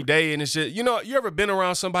up every day and it's just, you know, you ever been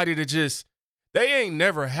around somebody that just, they ain't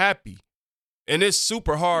never happy? And it's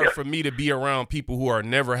super hard for me to be around people who are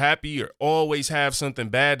never happy or always have something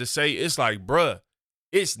bad to say. It's like, bruh,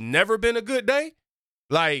 it's never been a good day.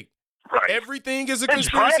 Like, everything is a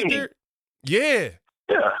conspiracy theory. Yeah.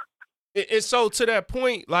 Yeah. And so to that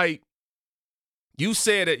point, like, you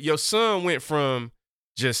said that your son went from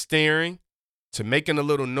just staring to making a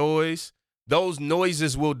little noise. Those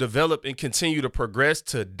noises will develop and continue to progress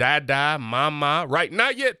to da-da, mama, right?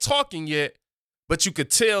 Not yet talking yet, but you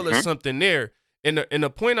could tell there's something there. And the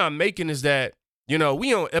point I'm making is that, you know,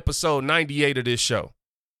 we on episode 98 of this show.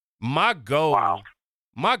 My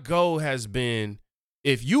goal has been,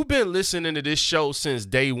 if you've been listening to this show since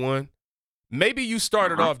day one, maybe you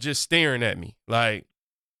started off just staring at me. Like,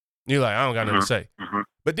 you're like, I don't got nothing to say.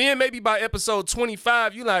 But then maybe by episode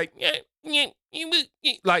 25, you like,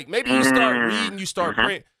 like maybe you start reading, you start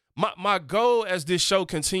praying. My goal as this show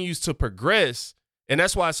continues to progress, and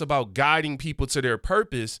that's why it's about guiding people to their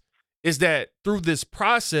purpose, is that through this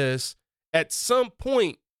process, at some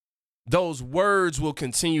point, those words will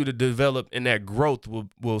continue to develop and that growth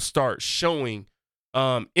will start showing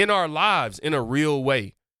in our lives in a real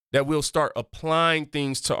way, that we'll start applying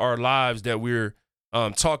things to our lives that we're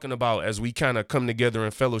talking about as we kind of come together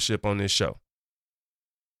in fellowship on this show.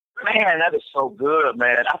 Man, that is so good,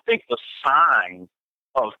 man. I think the sign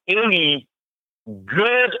of any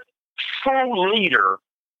good, true leader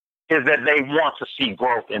is that they want to see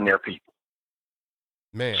growth in their people.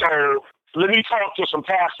 Man. So let me talk to some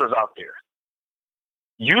pastors out there.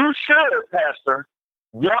 You should, pastor,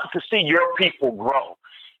 want to see your people grow.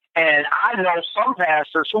 And I know some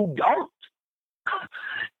pastors who don't.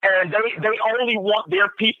 And they only want their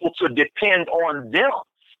people to depend on them.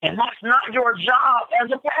 And that's not your job as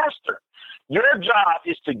a pastor. Your job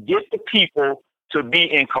is to get the people to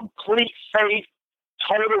be in complete faith,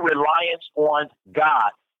 total reliance on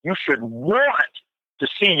God. You should want to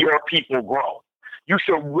see your people grow. You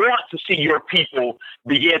should want to see your people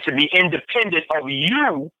begin to be independent of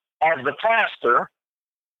you as the pastor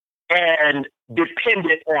and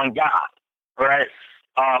dependent on God, right?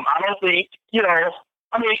 I don't think, when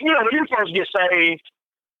you first get saved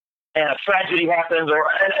and a tragedy happens, and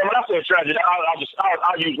when I say a tragedy,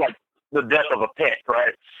 I'll use like the death of a pet,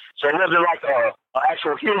 right? So it wasn't like an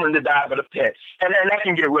actual human that died, but a pet. And that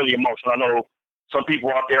can get really emotional. I know some people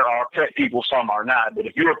out there are pet people, some are not. But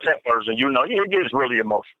if you're a pet person, it gets really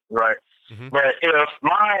emotional, right? Mm-hmm. But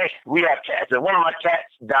if we have cats, and one of my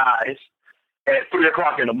cats dies at 3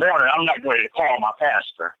 o'clock in the morning, I'm not going to call my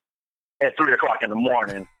pastor at 3 o'clock in the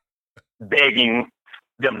morning begging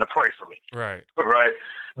them to pray for me. Right. Right?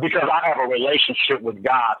 Because I have a relationship with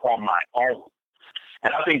God on my own.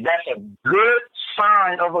 And I think that's a good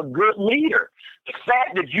sign of a good leader. The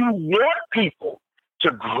fact that you want people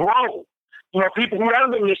to grow. People who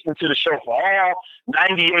haven't been listening to the show for all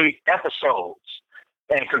 98 episodes.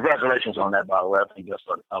 And congratulations on that, by the way. I think that's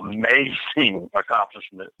an amazing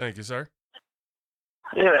accomplishment. Thank you, sir.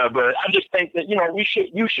 Yeah, but I just think that, you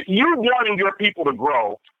wanting your people to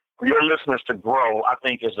grow, your listeners to grow, I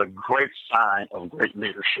think is a great sign of great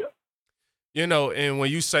leadership. And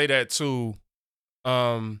when you say that too,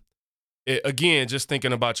 again, just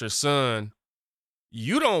thinking about your son,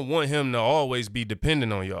 you don't want him to always be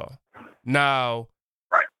dependent on y'all. Now,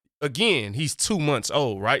 right. Again, he's 2 months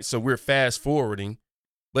old, right? So we're fast forwarding.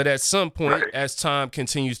 But at some point, right, as time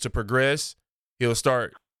continues to progress, he'll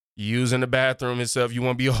start using the bathroom himself. You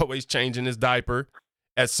won't be always changing his diaper.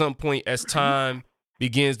 At some point, as time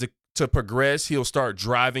begins to progress, he'll start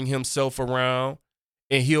driving himself around.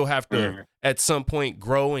 And he'll have to, at some point,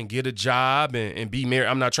 grow and get a job and be married.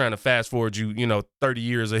 I'm not trying to fast forward you, 30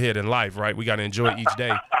 years ahead in life, right? We got to enjoy each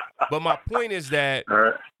day. But my point is that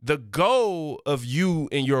the goal of you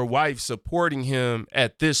and your wife supporting him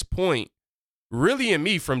at this point, really in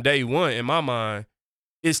me from day one, in my mind,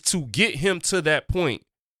 is to get him to that point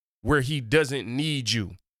where he doesn't need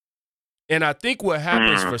you. And I think what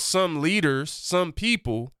happens for some leaders, some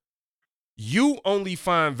people, you only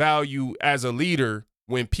find value as a leader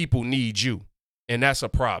when people need you. And that's a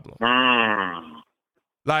problem.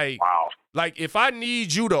 Like if I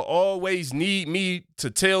need you to always need me to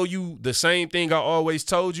tell you the same thing I always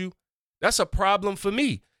told you, that's a problem for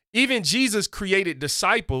me. Even Jesus created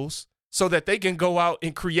disciples so that they can go out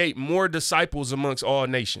and create more disciples amongst all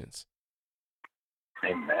nations.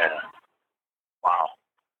 Amen. Wow.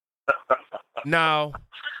 Now,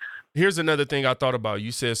 here's another thing I thought about.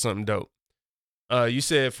 You said something dope. You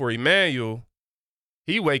said for Emmanuel,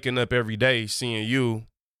 he waking up every day seeing you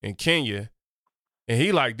in Kenya. And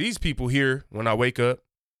he like, these people here when I wake up,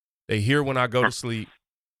 they hear when I go to sleep,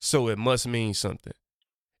 so it must mean something.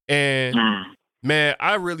 And, man,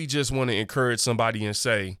 I really just want to encourage somebody and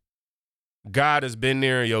say, God has been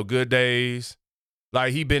there in your good days.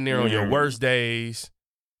 Like, he been there on your worst days.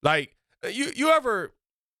 Like, you ever,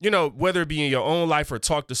 whether it be in your own life or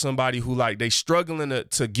talk to somebody who, like, they struggling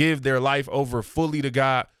to give their life over fully to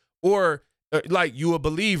God, or, like, you a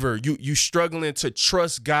believer, you struggling to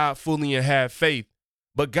trust God fully and have faith.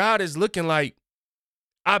 But God is looking like,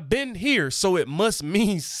 I've been here, so it must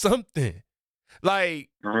mean something. Like,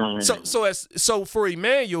 so for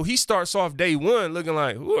Emmanuel, he starts off day one looking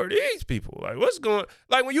like, who are these people? Like, what's going?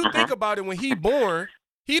 Like, when you think about it, when he born,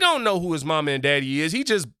 he don't know who his mama and daddy is. He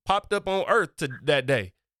just popped up on earth that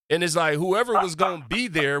day. And it's like, whoever was going to be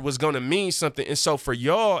there was going to mean something. And so for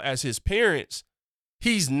y'all as his parents,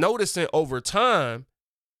 he's noticing over time,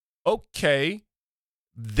 okay,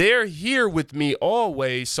 they're here with me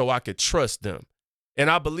always so I could trust them. And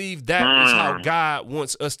I believe that is how God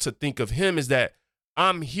wants us to think of him, is that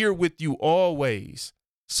I'm here with you always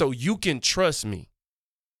so you can trust me.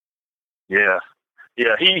 Yeah.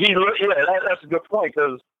 Yeah. That's a good point,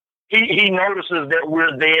 because he notices that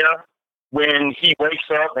we're there when he wakes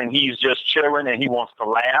up and he's just chilling and he wants to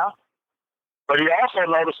laugh. But he also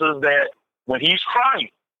notices that when he's crying,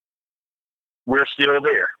 we're still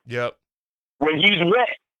there. Yep. When he's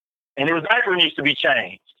wet and his diaper needs to be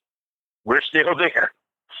changed, we're still there.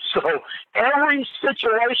 So every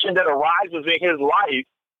situation that arises in his life,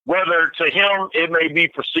 whether to him it may be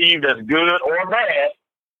perceived as good or bad,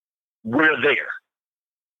 we're there.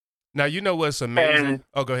 Now, you know what's amazing?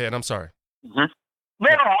 Go ahead. I'm sorry. No,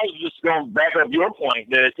 I was just going to back up your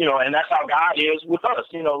point that, and that's how God is with us.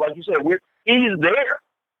 Like you said, he's there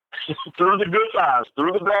through the good times,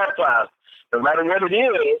 through the bad times. No matter what it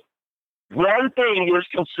is, one thing is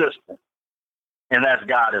consistent, and that's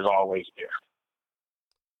God is always there.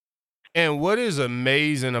 And what is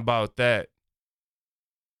amazing about that,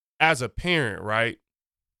 as a parent, right?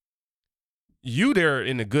 You there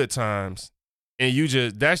in the good times, and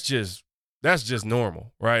that's just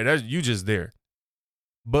normal, right? You just there.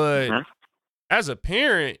 But as a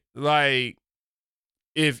parent, like,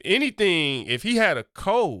 if anything, if he had a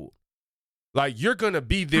cold, like, you're gonna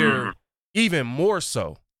be there even more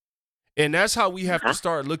so. And that's how we have to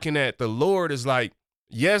start looking at the Lord as like,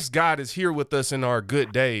 yes, God is here with us in our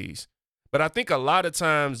good days. But I think a lot of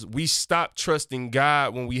times we stop trusting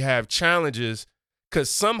God when we have challenges because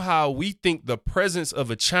somehow we think the presence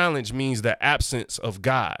of a challenge means the absence of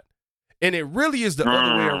God. And it really is the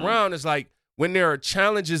other way around. It's like when there are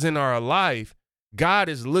challenges in our life, God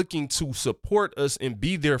is looking to support us and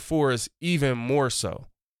be there for us even more so.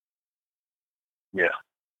 Yeah.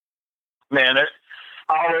 Man, that's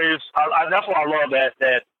why I love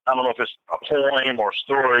that, I don't know if it's a poem or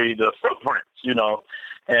story, the footprints,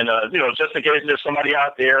 And, just in case there's somebody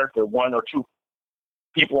out there, the one or two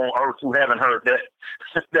people on earth who haven't heard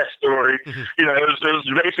that story, it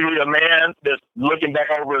was basically a man that's looking back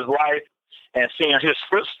over his life and seeing his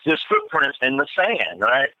footprints in the sand,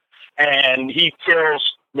 right? And he tells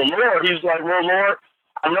the Lord, he's like, well, Lord,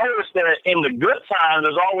 I noticed that in the good times,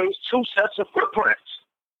 there's always two sets of footprints.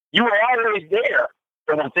 You were always there.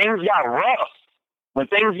 But when things got rough, when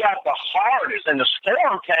things got the hardest and the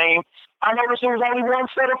storm came, I noticed there was only one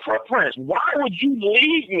set of footprints. Why would you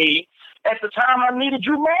leave me at the time I needed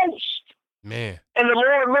you most? Man. And the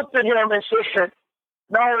Lord looked at him and said,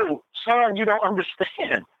 no, son, you don't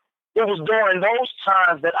understand. It was during those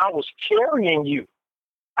times that I was carrying you.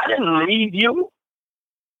 I didn't leave you.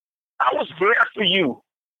 I was there for you,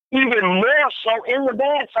 even more so in the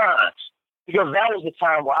bad times, because that was the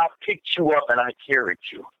time where I picked you up and I carried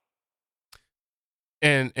you.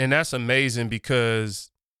 And that's amazing, because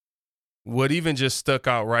what even just stuck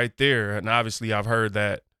out right there, and obviously I've heard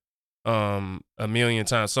that a million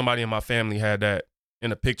times. Somebody in my family had that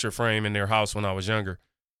in a picture frame in their house when I was younger.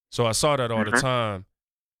 So I saw that all the time.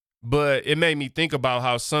 But it made me think about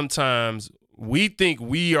how sometimes we think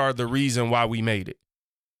we are the reason why we made it.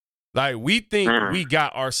 Like, we think we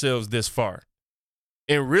got ourselves this far.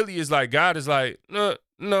 And really, it's like God is like,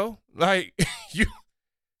 no, like,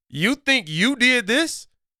 you think you did this?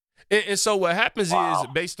 And so what happens is,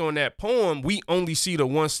 based on that poem, we only see the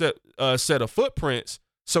one set of footprints.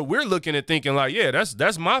 So we're looking and thinking like, yeah,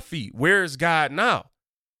 that's my feet. Where is God now?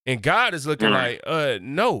 And God is looking like,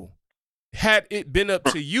 no. Had it been up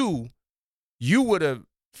to you, you would have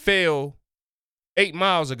failed 8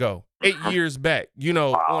 miles ago, 8 years back,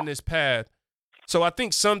 on this path. So I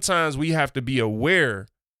think sometimes we have to be aware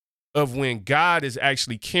of when God is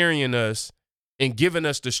actually carrying us and giving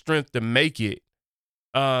us the strength to make it,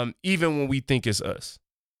 even when we think it's us.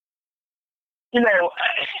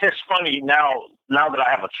 It's funny now that I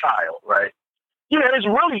have a child, right? It's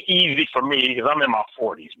really easy for me, because I'm in my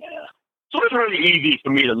 40s, man. So it's really easy for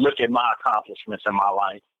me to look at my accomplishments in my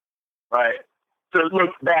life, right? To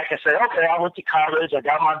look back and say, okay, I went to college, I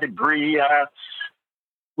got my degree, I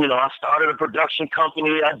started a production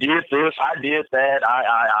company, I did this, I did that,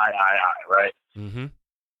 right? Mm-hmm.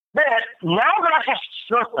 But now that I have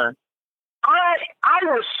children, I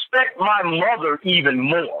respect my mother even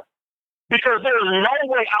more, because there's no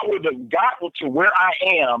way I would have gotten to where I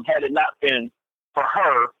am had it not been for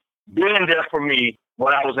her being there for me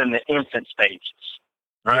when I was in the infant stages,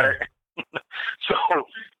 right? Yeah. So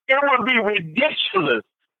it would be ridiculous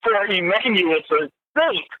for Emmanuel to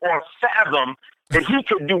think or fathom that he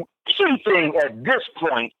could do anything at this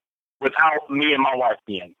point without me and my wife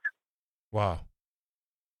being there. Wow.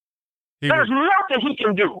 There's nothing he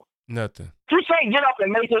can do. Nothing. He can't get up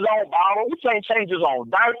and make his own bottle. He can't change his own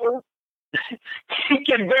diaper. He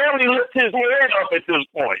can barely lift his head up at this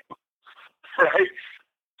point, right?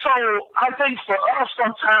 So I think for us,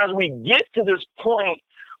 sometimes we get to this point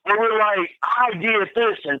where we're like, I did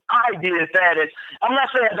this and I did that. And I'm not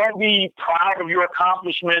saying don't be proud of your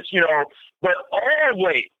accomplishments, but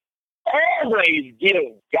always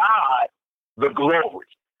give God the glory.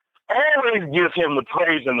 Always give him the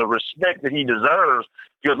praise and the respect that he deserves.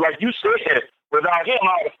 Because like you said, without him,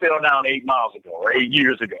 I would have fell down 8 miles ago or 8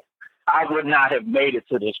 years ago. I would not have made it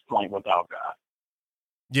to this point without God.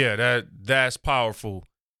 Yeah, that's powerful.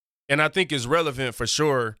 And I think it's relevant for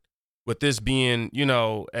sure with this being,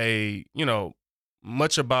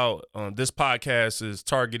 much about this podcast is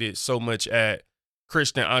targeted so much at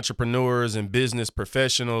Christian entrepreneurs and business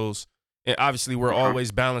professionals. And obviously we're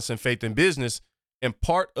always balancing faith and business. And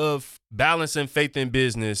part of balancing faith and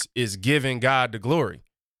business is giving God the glory.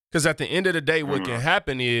 Because at the end of the day, what can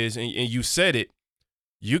happen is, and you said it,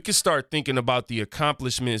 you can start thinking about the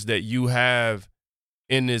accomplishments that you have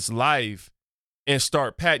in this life and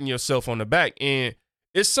start patting yourself on the back. And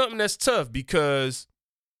it's something that's tough because,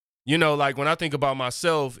 you know, like when I think about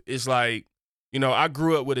myself, it's like, you know, I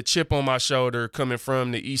grew up with a chip on my shoulder coming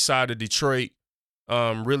from the east side of Detroit,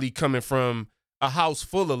 really coming from a house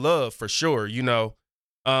full of love for sure, you know,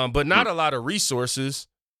 but not a lot of resources,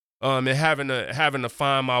 and having to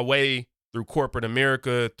find my way through corporate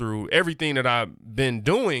America, through everything that I've been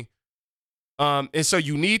doing. And so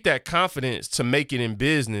you need that confidence to make it in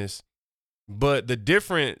business. But the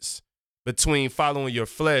difference between following your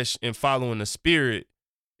flesh and following the spirit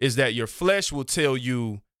is that your flesh will tell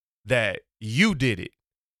you that you did it,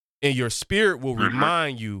 and your spirit will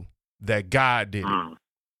remind you that God did it.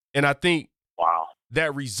 And I think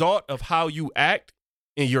that result of how you act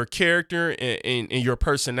in your character and your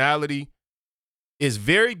personality is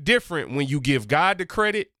very different when you give God the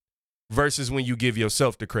credit versus when you give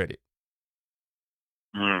yourself the credit.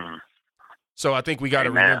 So I think we got to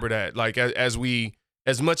remember that, like, as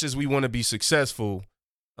much as we want to be successful,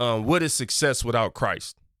 what is success without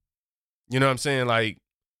Christ? You know what I'm saying? Like,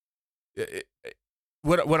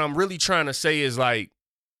 what I'm really trying to say is, like,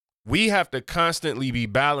 we have to constantly be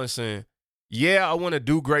balancing. Yeah, I want to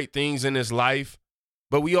do great things in this life,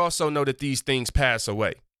 but we also know that these things pass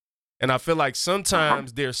away. And I feel like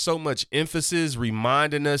sometimes there's so much emphasis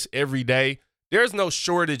reminding us every day. There's no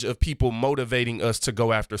shortage of people motivating us to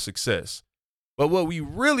go after success. But what we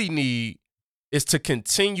really need is to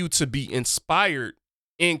continue to be inspired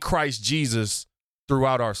in Christ Jesus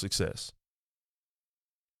throughout our success.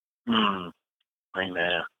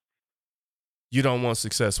 Amen. You don't want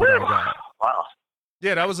success without God. Wow.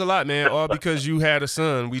 Yeah, that was a lot, man. All because you had a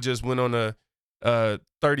son. We just went on a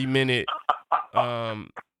 30-minute,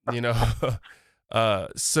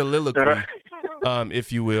 soliloquy,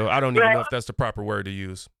 if you will. I don't even know if that's the proper word to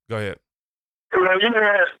use. Go ahead. Well,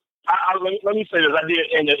 let me say this. I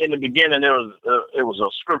did in the beginning. It was a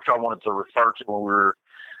scripture I wanted to refer to when we were,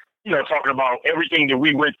 talking about everything that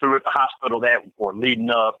we went through at the hospital that were leading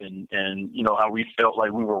up, and how we felt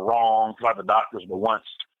like we were wrong by the doctors. But once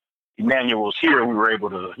Emmanuel was here, we were able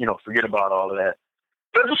to forget about all of that.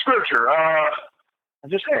 There's a scripture. I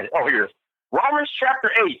just had it. Oh, here it is. Romans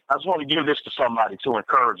chapter 8. I just want to give this to somebody to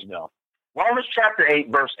encourage them. Romans chapter 8,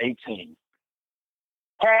 verse 18.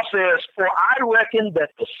 Paul says, "For I reckon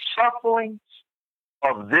that the sufferings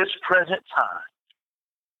of this present time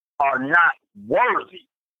are not worthy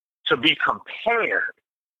to be compared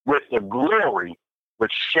with the glory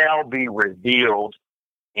which shall be revealed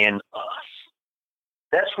in us."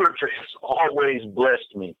 That scripture has always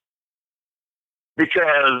blessed me,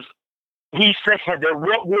 because he said that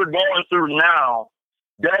what we're going through now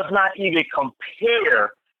does not even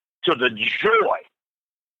compare to the joy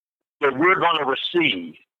that we're going to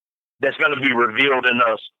receive that's going to be revealed in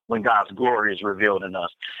us when God's glory is revealed in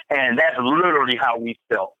us. And that's literally how we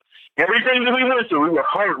felt. Everything that we went through, we were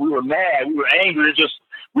hurt, we were mad, we were angry.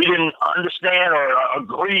 We didn't understand or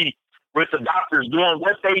agree with the doctors doing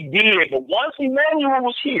what they did. But once Emmanuel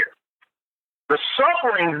was here, the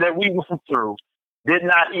sufferings that we went through did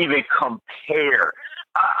not even compare.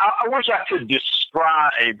 I wish I could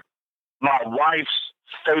describe my wife's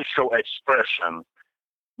facial expression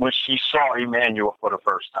when she saw Emmanuel for the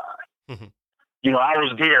first time. I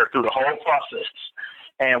was there through the whole process.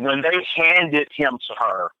 And when they handed him to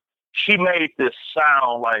her, she made this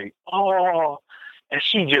sound like, oh, and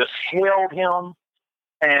she just held him.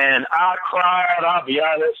 And I cried, I'll be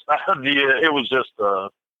honest. It was just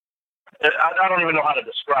I don't even know how to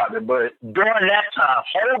describe it, but during that time,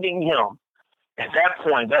 holding him at that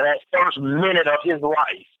point, that first minute of his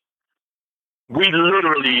life, we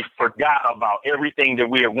literally forgot about everything that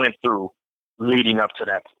we had went through leading up to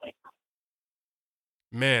that point.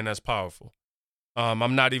 Man, that's powerful.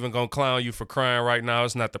 I'm not even going to clown you for crying right now.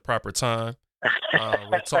 It's not the proper time.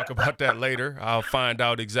 We'll talk about that later. I'll find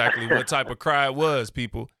out exactly what type of cry it was,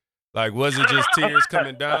 people. Like, was it just tears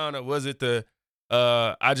coming down, or was it the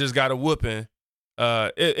I just got a whooping?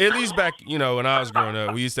 At least back, when I was growing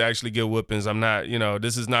up, we used to actually get whoopings. I'm not,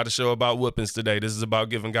 this is not a show about whoopings today. This is about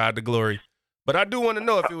giving God the glory. But I do want to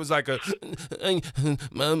know if it was like a, thank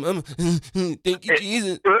you,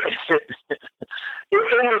 Jesus. It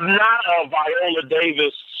was not a Viola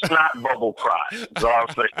Davis snot bubble cry. So I'll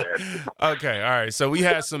say that. Okay, all right. So we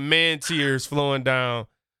had some man tears flowing down,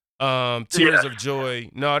 tears of joy.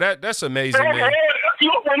 No, that's amazing, man.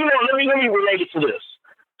 Let me relate it to this.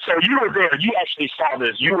 So you were there. You actually saw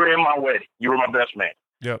this. You were in my wedding. You were my best man.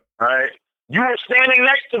 Yep. All right. You were standing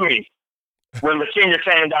next to me when LaKenya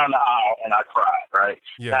came down the aisle and I cried, right?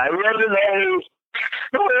 Yeah. Now, it wasn't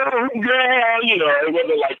it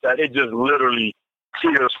wasn't like that. It just literally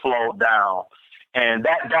tears flowed down. And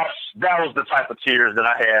that was the type of tears that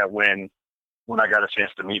I had when I got a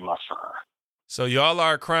chance to meet my son. So y'all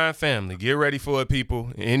are a crying family. Get ready for it,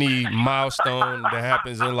 people. Any milestone that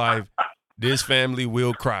happens in life, this family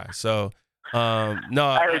will cry. So,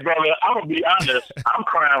 no. Hey, brother, I'm going to be honest. I'm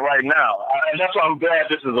crying right now. And that's why I'm glad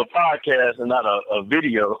this is a podcast and not a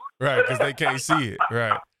video. Right, because they can't see it.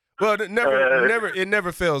 Right. Well, it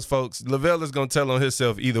never fails, folks. Lavelle is going to tell on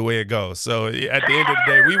himself either way it goes. So at the end of the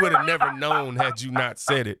day, we would have never known had you not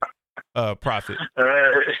said it, Prophet.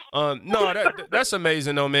 No, that's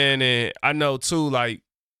amazing, though, man. And I know, too, like,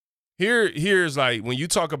 here's like when you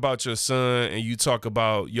talk about your son and you talk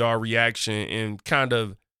about your reaction and kind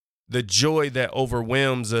of the joy that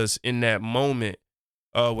overwhelms us in that moment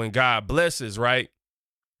when God blesses, right?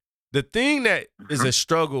 The thing that is a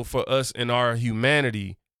struggle for us in our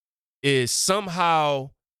humanity is somehow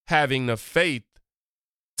having the faith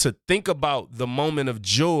to think about the moment of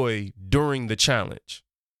joy during the challenge.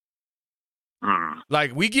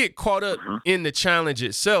 Like, we get caught up in the challenge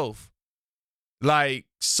itself, like,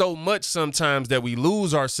 so much sometimes that we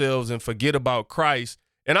lose ourselves and forget about Christ.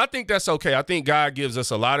 And I think that's okay. I think God gives us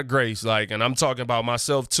a lot of grace, like, and I'm talking about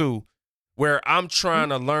myself too, where I'm trying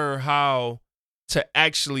to learn how to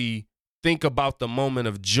actually think about the moment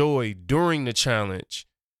of joy during the challenge.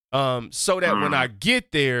 So that when I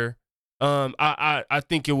get there, I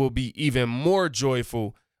think it will be even more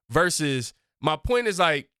joyful versus my point is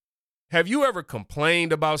like, have you ever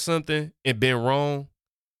complained about something and been wrong?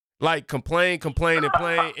 Like complain,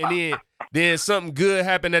 and then something good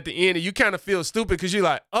happened at the end and you kind of feel stupid because you're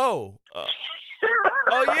like, oh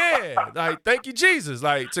yeah, like, thank you, Jesus.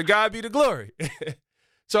 Like, to God be the glory.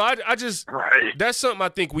 So I just, that's something I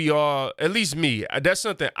think we all, at least me, that's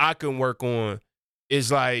something I can work on. Is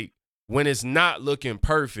like when it's not looking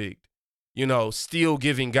perfect, still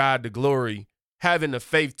giving God the glory, having the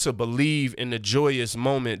faith to believe in the joyous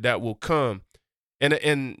moment that will come.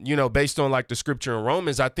 And based on like the scripture in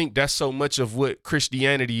Romans, I think that's so much of what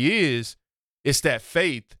Christianity is. It's that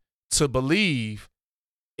faith to believe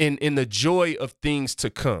in the joy of things to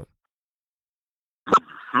come.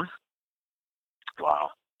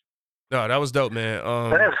 Wow. No, that was dope, man.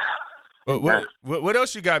 What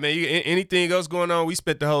else you got, man? Anything else going on? We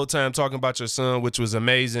spent the whole time talking about your son, which was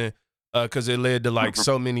amazing because it led to like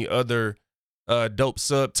so many other dope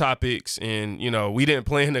subtopics, and we didn't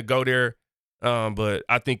plan to go there, but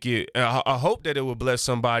I think I hope that it will bless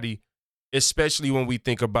somebody, especially when we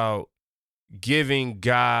think about giving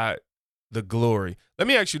God the glory. Let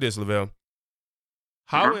me ask you this, Lavelle.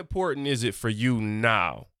 How important is it for you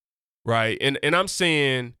now, right? And I'm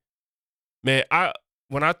saying, man,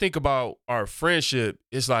 when I think about our friendship,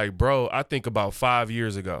 it's like, bro, I think about 5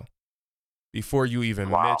 years ago before you even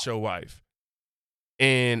met your wife.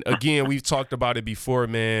 And again, we've talked about it before,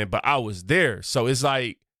 man, but I was there. So it's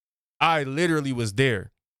like, I literally was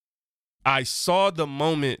there. I saw the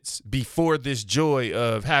moments before this joy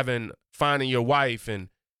of finding your wife and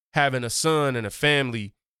having a son and a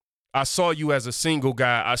family. I saw you as a single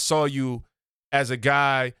guy. I saw you as a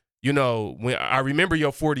guy. When I remember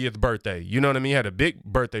your 40th birthday, you know what I mean? You had a big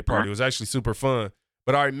birthday party. It was actually super fun.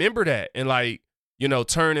 But I remember that and like,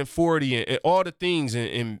 turning 40 and all the things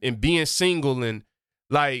and being single and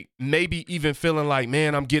like maybe even feeling like,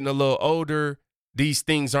 man, I'm getting a little older. These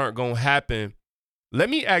things aren't going to happen. Let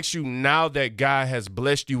me ask you, now that God has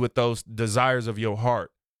blessed you with those desires of your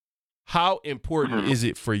heart, how important is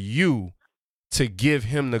it for you to give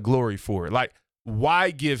him the glory for it? Like,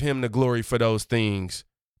 why give him the glory for those things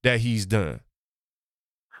that he's done?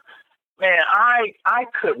 Man, I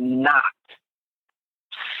could not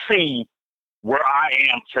see where I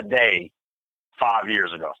am today 5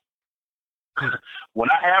 years ago. When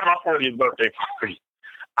I had my 40th birthday party,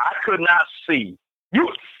 I could not see. You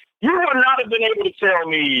would not have been able to tell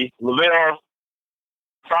me, Lavelle,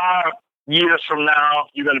 5 years from now,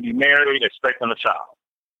 you're going to be married, expecting a child.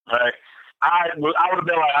 Right? I would have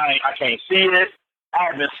been like, I can't see it.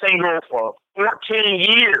 I've been single for 14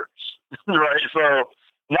 years, right? So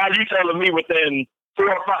now you telling me within 4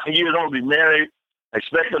 or 5 years I'll be married,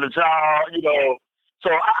 expecting a child,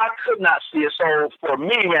 So I could not see it. So for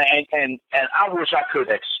me, man, and I wish I could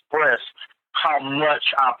express how much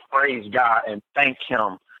I praise God and thank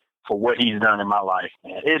him for what he's done in my life,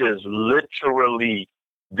 man. It is literally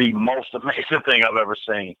the most amazing thing I've ever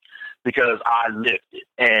seen, because I lived it.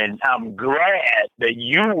 And I'm glad that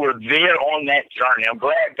you were there on that journey. I'm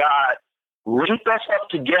glad God linked us up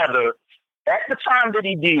together at the time that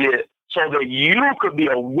he did, so that you could be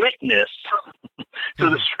a witness to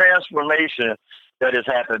this transformation that has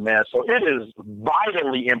happened, man. So it is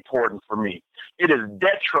vitally important for me. It is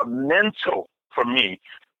detrimental for me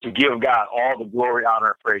to give God all the glory, honor,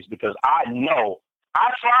 and praise, because I know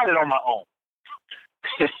I tried it on my own.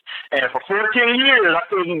 And for 14 years, I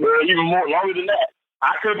couldn't, even more, longer than that,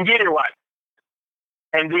 I couldn't get it right.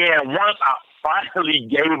 And then once I finally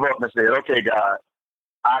gave up and said, okay, God,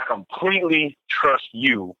 I completely trust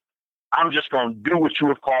you. I'm just going to do what you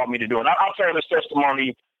have called me to do. And I'll tell this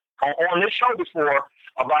testimony on this show before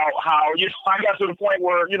about how, I got to the point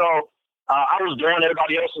where, I was doing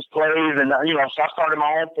everybody else's plays, and, so I started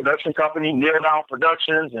my own production company, Kneel Down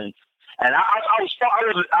Productions, and I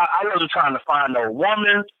wasn't trying to find no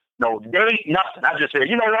woman, no date, nothing. I just said,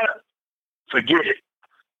 you know what? Forget it.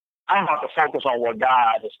 I'm about to focus on what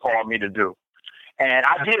God has called me to do. And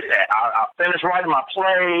I did that. I finished writing my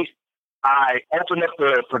play. I opened up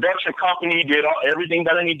the production company, did everything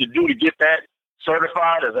that I need to do to get that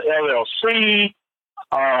certified as an LLC.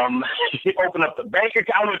 Opened up the bank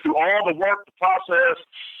account, went through all the work, the process.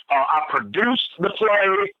 I produced the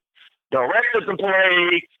play, directed the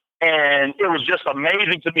play, and it was just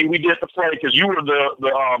amazing to me. We did the play because you were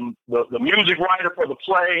the music writer for the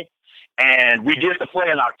play, and we did the play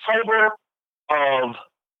in October of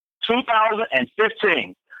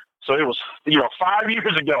 2015. So it was 5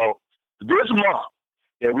 years ago this month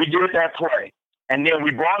that we did that play, and then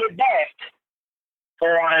we brought it back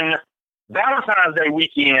on Valentine's Day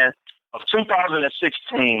weekend of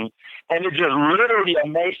 2016, and it just literally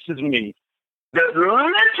amazes me that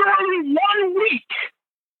literally 1 week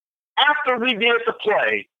after we did the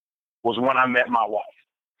play was when I met my wife.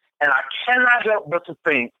 And I cannot help but to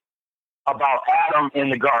think about Adam in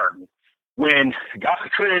the garden. When God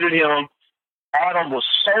created him, Adam was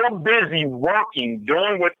so busy working,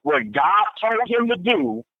 doing what God told him to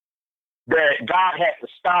do, that God had to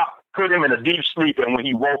stop, put him in a deep sleep, and when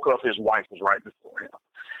he woke up, his wife was right before him.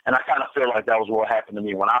 And I kind of feel like that was what happened to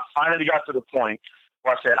me. When I finally got to the point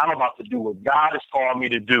where I said, I'm about to do what God has called me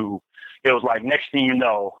to do, it was like, next thing you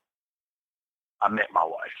know, I met my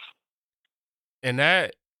wife. And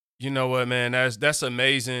that, you know what, man, that's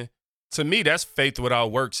amazing. To me, that's faith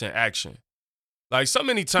without works in action. Like, so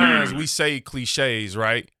many times we say cliches,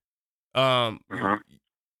 right?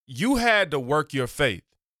 You had to work your faith.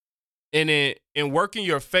 And in working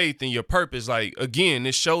your faith and your purpose, like, again,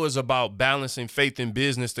 this show is about balancing faith and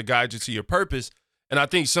business to guide you to your purpose. And I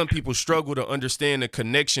think some people struggle to understand the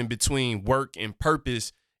connection between work and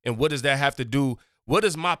purpose. And what does that have to do? What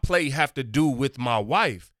does my play have to do with my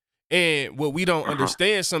wife? And what we don't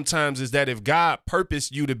understand sometimes is that if God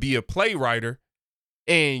purposed you to be a playwright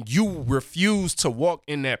and you refuse to walk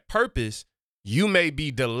in that purpose, you may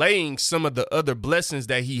be delaying some of the other blessings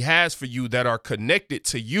that he has for you that are connected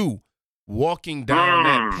to you walking down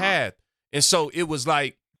that path. And so it was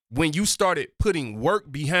like when you started putting work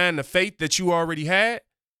behind the faith that you already had,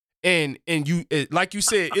 and like you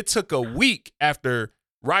said, it took a week after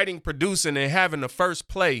writing, producing, and having the first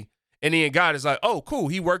play, and then God is like, oh, cool,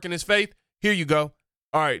 he working his faith. Here you go.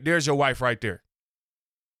 All right, there's your wife right there.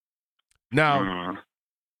 Now,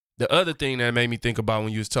 the other thing that made me think about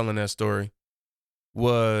when you was telling that story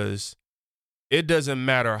was it doesn't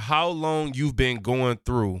matter how long you've been going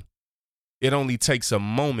through. It only takes a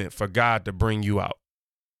moment for God to bring you out.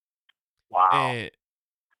 Wow. And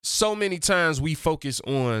so many times we focus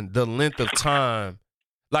on the length of time.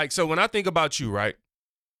 Like, so when I think about you, right?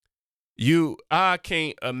 I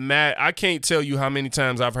can't tell you how many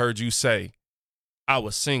times I've heard you say, I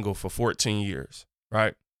was single for 14 years,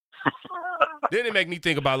 right? Then it make me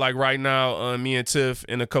think about, like, right now, me and Tiff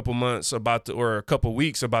in a couple months or a couple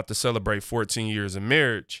weeks about to celebrate 14 years of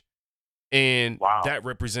marriage. And that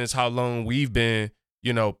represents how long we've been,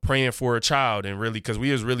 praying for a child, and really, because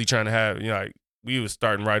we was really trying to have, like, we was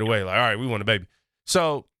starting right away, like, all right, we want a baby.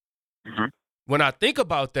 So when I think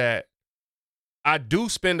about that, I do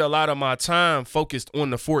spend a lot of my time focused on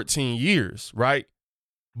the 14 years, right?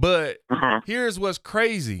 But here's what's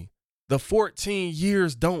crazy. The 14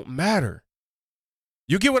 years don't matter.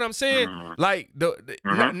 You get what I'm saying? Like,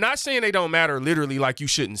 not saying they don't matter literally, like you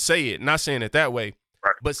shouldn't say it. Not saying it that way.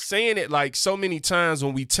 But saying it like so many times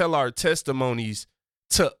when we tell our testimonies,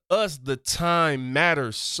 to us, the time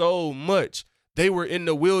matters so much. They were in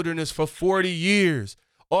the wilderness for 40 years,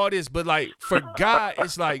 all this. But, like, for God,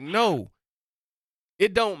 it's like, no,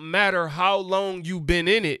 it don't matter how long you've been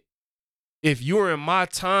in it. If you're in my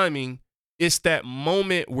timing, it's that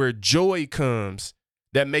moment where joy comes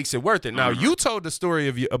that makes it worth it. Now, you told the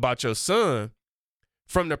story about your son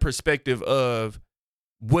from the perspective of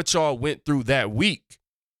what y'all went through that week.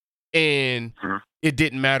 and it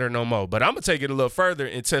didn't matter no more. But I'm going to take it a little further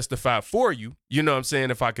and testify for you. You know what I'm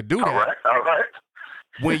saying? If I could do that. All right.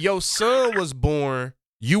 When your son was born,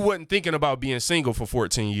 you wasn't thinking about being single for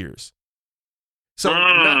 14 years. So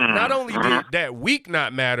not only did that week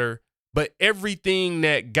not matter, but everything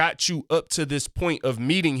that got you up to this point of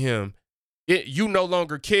meeting him, you no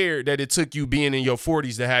longer cared that it took you being in your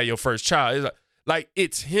 40s to have your first child. It's like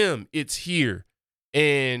it's him, it's here.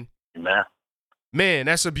 And man,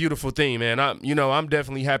 that's a beautiful thing, man. I'm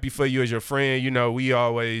definitely happy for you as your friend. You know, we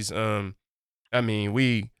always,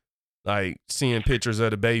 we like seeing pictures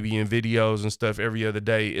of the baby and videos and stuff every other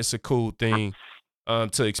day. It's a cool thing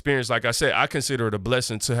to experience. Like I said, I consider it a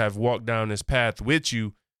blessing to have walked down this path with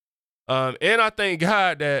you. And I thank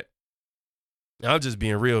God that I'm just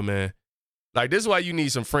being real, man. Like, this is why you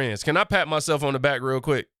need some friends. Can I pat myself on the back real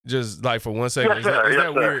quick? Just like for 1 second. Is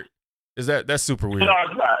that weird? That's super weird? No,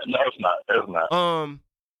 it's not. No, it's not. It's not.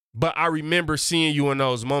 But I remember seeing you in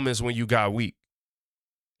those moments when you got weak.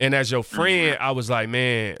 And as your friend, I was like,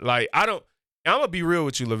 man, like, I'm going to be real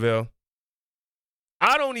with you, Lavelle.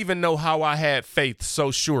 I don't even know how I had faith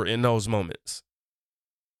so sure in those moments.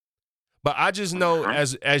 But I just know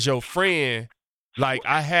as your friend, like,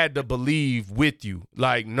 I had to believe with you.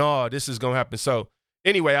 Like, no, this is going to happen. So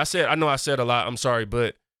anyway, I know I said a lot. I'm sorry.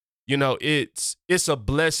 But, you know, it's a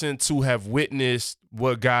blessing to have witnessed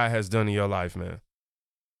what God has done in your life, man.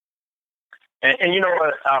 And you know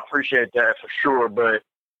what? I appreciate that for sure. But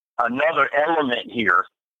another element here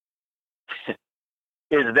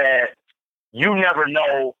is that you never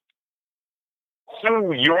know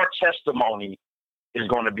who your testimony is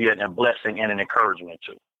going to be a blessing and an encouragement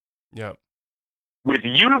to. Yeah. With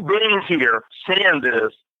you being here saying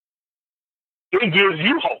this, it gives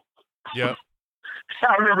you hope. Yeah.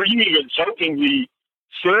 I remember you even jokingly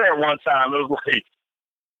said one time, it was like,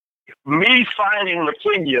 me finding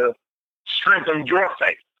Lakinya strengthened your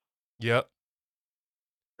faith. Yep.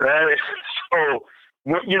 Right? So,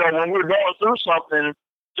 when we're going through something,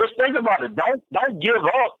 just think about it. Don't give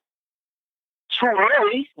up too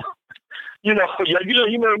early. You may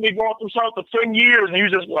be going through something for 10 years, and you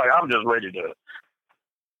just like, I'm just ready to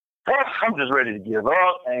give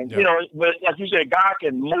up. And, but like you said, God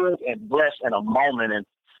can move and bless in a moment. And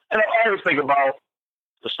I always think about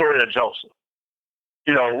the story of Joseph.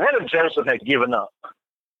 You know, what if Joseph had given up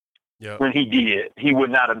when he did? He would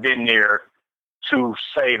not have been there to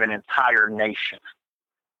save an entire nation.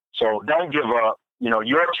 So don't give up. You know,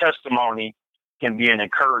 your testimony can be an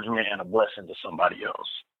encouragement and a blessing to somebody else.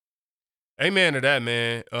 Amen to that,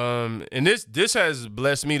 man. And this has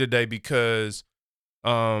blessed me today because,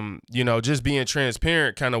 just being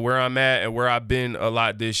transparent, kind of where I'm at and where I've been a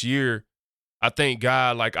lot this year. I thank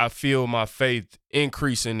God, like, I feel my faith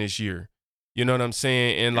increasing this year. You know what I'm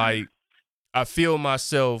saying? And like, I feel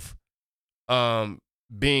myself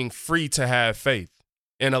being free to have faith.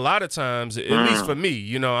 And a lot of times, at least for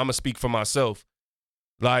me, I'm going to speak for myself.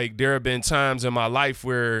 Like, there have been times in my life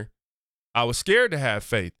where I was scared to have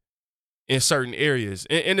faith in certain areas.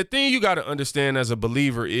 And the thing you got to understand as a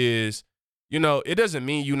believer is, it doesn't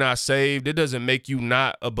mean you're not saved. It doesn't make you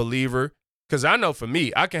not a believer. Because I know for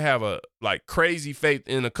me, I can have a crazy faith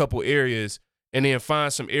in a couple areas and then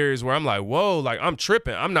find some areas where I'm like, whoa, like I'm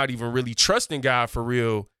tripping. I'm not even really trusting God for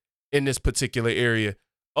real in this particular area.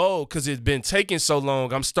 Oh, because it's been taking so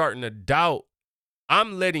long, I'm starting to doubt.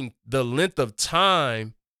 I'm letting the length of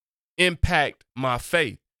time impact my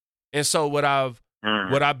faith. And so what I've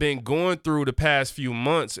been going through the past few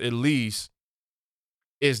months, at least,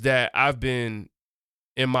 is that I've been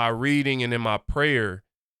in my reading and in my prayer,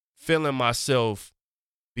 feeling myself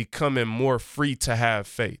becoming more free to have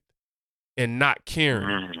faith and not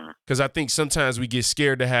caring. Because I think sometimes we get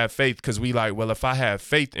scared to have faith because we like, well, if I have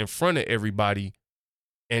faith in front of everybody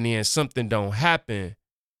and then something don't happen,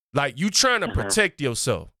 like you trying to protect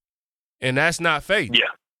yourself. And that's not faith. Yeah.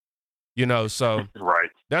 So right.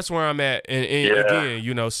 That's where I'm at. And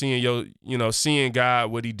again, seeing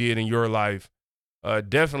God, what he did in your life,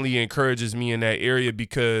 definitely encourages me in that area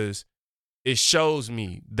because it shows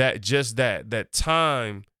me that that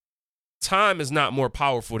time is not more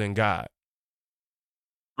powerful than God.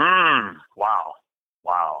 Wow.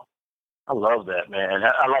 I love that, man.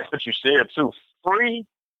 I like what you said too. Free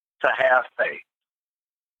to have faith.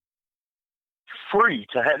 Free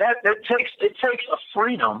to have that. It takes a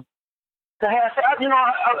freedom to have.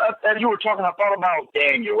 As you were talking, I thought about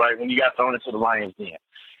Daniel, right, when you got thrown into the lion's den.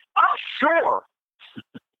 I'm sure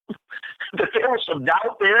that there was some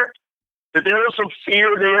doubt there, that there was some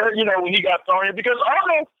fear there, when he got thrown in, because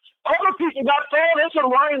other people got thrown into the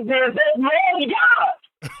lion's den. They loved God.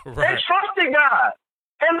 Right. They trusted God.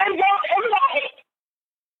 And they got everybody.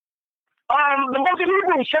 The book of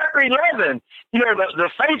Hebrews, chapter 11, the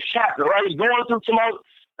faith chapter, right? He's going through some of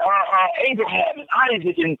Abraham and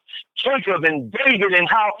Isaac and Jacob and David and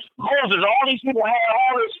how Moses, all these people had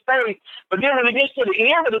all this faith. But then when it gets to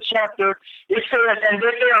the end of the chapter, it says, and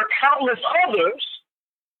then there are countless others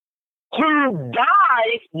who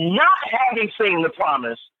died not having seen the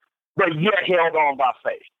promise, but yet held on by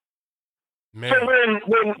faith. Man. So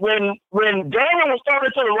when Daniel was thrown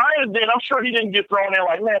into the lion's den, I'm sure he didn't get thrown in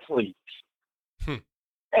like, man, please.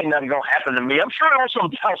 Ain't nothing gonna happen to me. I'm sure there was some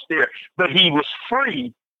doubts there, but he was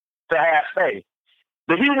free to have faith.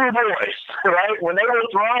 The Hebrew boys, right? When they were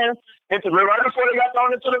thrown right before they got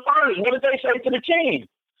thrown into the furnace, what did they say to the king?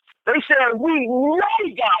 They said, "We know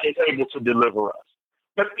God is able to deliver us,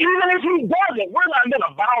 but even if He doesn't, we're not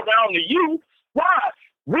gonna bow down to you. Why?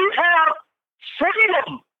 We have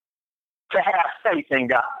freedom to have faith in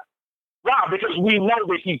God. Why? Because we know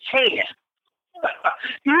that He can.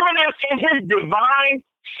 Even if in His divine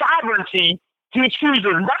sovereignty He chooses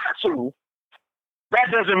not to, that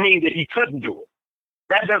doesn't mean that He couldn't do it.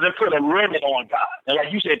 That doesn't put a limit on God. And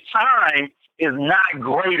like you said, time is not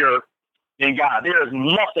greater than God. There is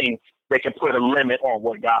nothing that can put a limit on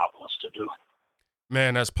what God wants to do.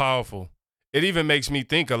 Man, that's powerful. It even makes me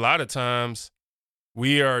think a lot of times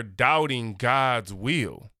we are doubting God's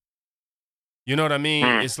will. You know what I mean?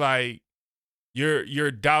 It's like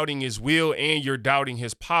you're doubting His will and you're doubting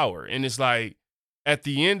His power. And it's like at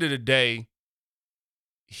the end of the day,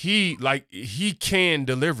 He can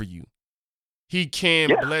deliver you. He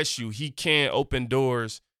can bless you. He can open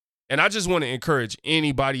doors. And I just want to encourage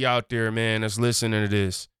anybody out there, man, that's listening to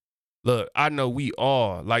this. Look, I know we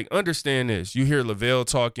all, understand this. You hear Lavelle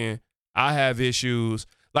talking. I have issues.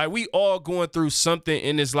 We all going through something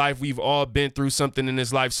in this life. We've all been through something in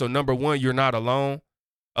this life. So number one, you're not alone.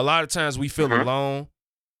 A lot of times we feel alone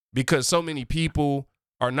because so many people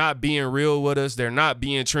are not being real with us. They're not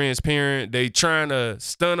being transparent. They trying to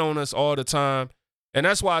stun on us all the time. And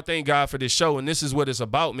that's why I thank God for this show. And this is what it's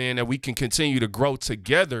about, man, that we can continue to grow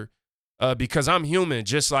together because I'm human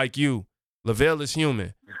just like you. Lavelle is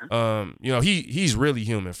human. He's really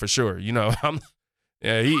human for sure. He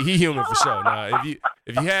human for sure. Now,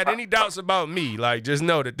 if you had any doubts about me, just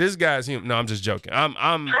know that this guy's human. No, I'm just joking.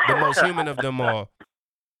 I'm the most human of them all.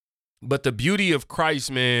 But the beauty of Christ,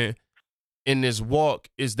 man, in this walk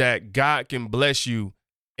is that God can bless you.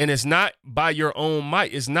 And it's not by your own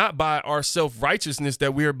might. It's not by our self-righteousness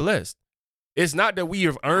that we are blessed. It's not that we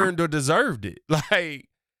have earned or deserved it.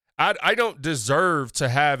 I don't deserve to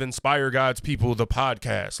have Inspire God's People, the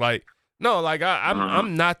podcast.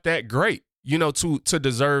 I'm not that great, to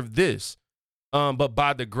deserve this. But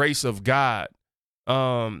by the grace of God,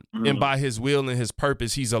 and by His will and His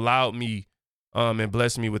purpose, He's allowed me and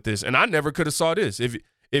blessed me with this. And I never could have saw this.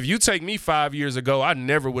 If you take me 5 years ago, I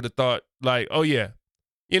never would have thought oh yeah,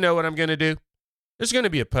 you know what I'm gonna do? There's gonna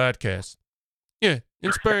be a podcast. Yeah,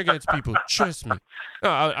 Inspire God's People. Trust me. No,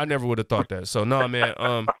 I never would have thought that. So no, man.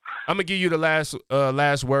 I'm gonna give you the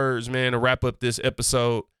last words, man, to wrap up this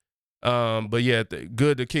episode. But yeah,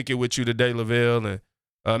 good to kick it with you today, Lavelle,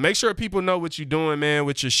 and make sure people know what you're doing, man,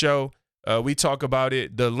 with your show. We talk about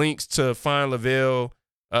it. The links to find Lavelle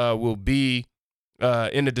will be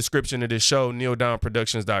in the description of this show,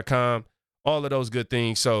 kneeldownproductions.com. All of those good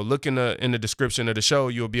things. So look in the description of the show,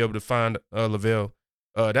 you'll be able to find Lavelle.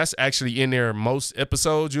 That's actually in there. Most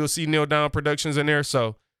episodes, you'll see Kneel Down Productions in there.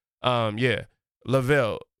 So, yeah,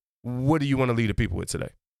 Lavelle, what do you want to lead the people with today?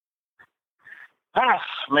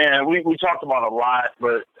 Man, we talked about a lot,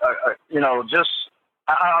 but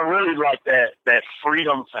I really like that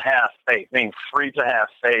freedom to have faith, being free to have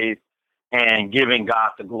faith, and giving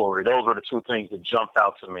God the glory. Those are the two things that jumped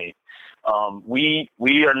out to me. We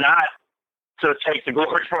are not to take the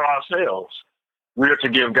glory for ourselves. We're to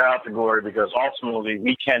give God the glory because ultimately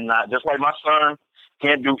we cannot, just like my son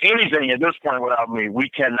can't do anything at this point without me, we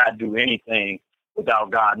cannot do anything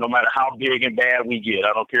without God, no matter how big and bad we get.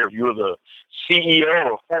 I don't care if you're the CEO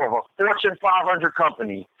of a Fortune 500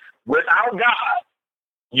 company. Without God,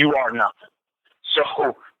 you are nothing.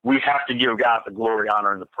 So we have to give God the glory,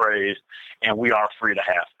 honor, and the praise, and we are free to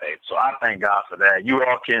have faith. So I thank God for that. You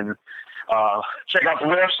all can check out the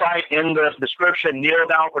website in the description,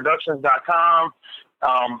 kneeldownproductions.com.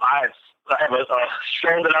 I have a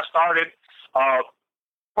show that I started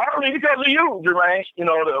partly because of you, Jermaine.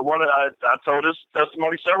 The one that I told this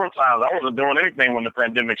testimony several times. I wasn't doing anything when the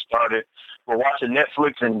pandemic started. We're watching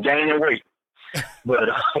Netflix and gaining weight. But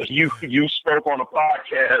you spoke on a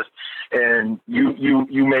podcast and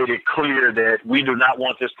you made it clear that we do not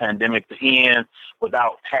want this pandemic to end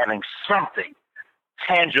without having something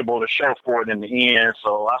tangible to show for it in the end.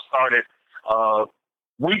 So I started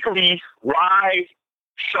weekly live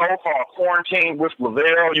show called Quarantine with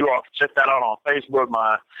Lavelle. You all can check that out on Facebook.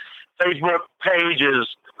 My Facebook page is,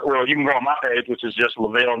 well, you can go on my page, which is just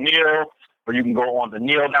Lavelle Neal, or you can go on the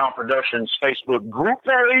Kneel Down Productions Facebook group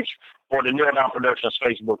page or the Kneel Down Productions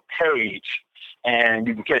Facebook page. And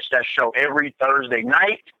you can catch that show every Thursday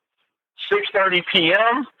night, 6:30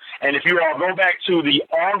 p.m. And if you all go back to the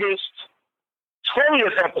August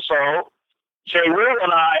 20th episode, Jay Will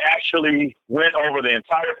and I actually went over the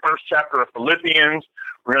entire first chapter of Philippians.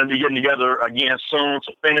 We're going to be getting together again soon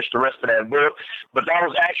to finish the rest of that book. But that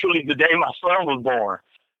was actually the day my son was born.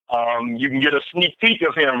 You can get a sneak peek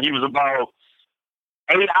of him. He was about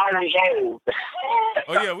 8 hours old.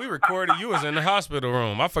 Oh, yeah, we recorded. You was in the hospital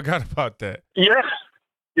room. I forgot about that. Yeah.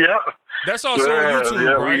 Yeah. That's also on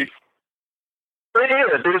YouTube, right? It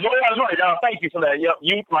is. That's right. Thank you for that. Yep.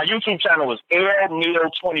 My YouTube channel is L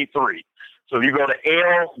Neal 23. So if you go to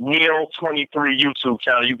L Neal 23 YouTube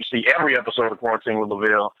channel, you can see every episode of Quarantine with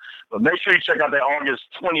Lavelle. But make sure you check out that August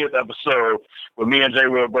 20th episode with me and Jay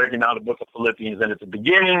Will breaking down the book of Philippians. And at the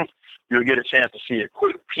beginning, you'll get a chance to see a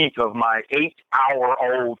quick peek of my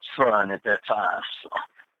 8-hour-old son at that time. So.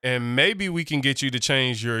 And maybe we can get you to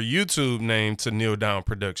change your YouTube name to Kneel Down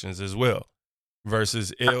Productions as well,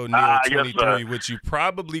 versus L Neal 23, yes, which you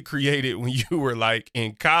probably created when you were like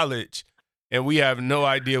in college. And we have no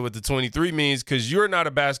idea what the 23 means because you're not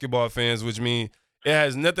a basketball fan, which means it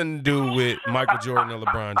has nothing to do with Michael Jordan or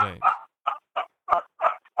LeBron James.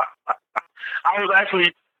 I was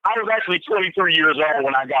actually 23 years old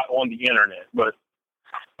when I got on the internet, but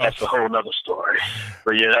that's a whole nother story.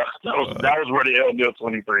 But yeah, that was where the L Neal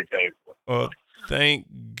 23 came from. Well, thank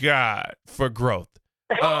God for growth.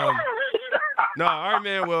 No, all right,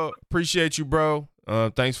 man. Well, appreciate you, bro.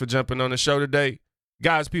 Thanks for jumping on the show today.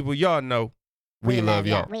 Guys, people, y'all know we love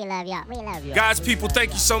y'all. We love y'all. We love y'all. Guys, people,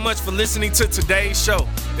 thank you so much for listening to today's show.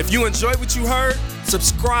 If you enjoyed what you heard,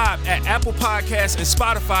 subscribe at Apple Podcasts and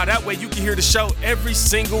Spotify. That way you can hear the show every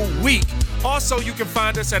single week. Also, you can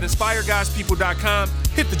find us at InspireGuysPeople.com.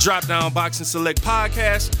 Hit the drop-down box and select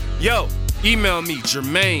podcast. Yo, email me,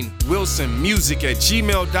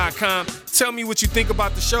 JermaineWilsonMusic@gmail.com. Tell me what you think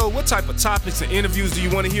about the show. What type of topics and interviews do you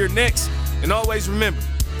want to hear next? And always remember,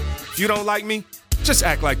 if you don't like me, just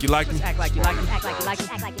act like you like me.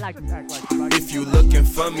 If you looking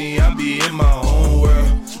for me, I be in my own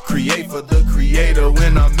world. Create for the creator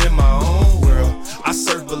when I'm in my own world. I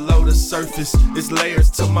surf below the surface, it's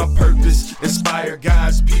layers to my purpose. Inspire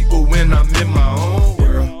God's people when I'm in my own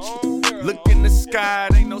world. Look in the sky,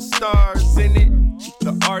 ain't no stars in it.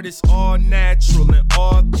 The art is all natural and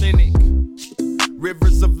authentic.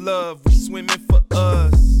 Rivers of love, we swimming for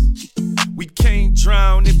us. We can't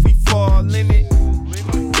drown if we fall in it.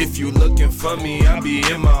 If you looking for me, I be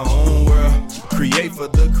in my own world. Create for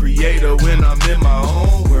the creator when I'm in my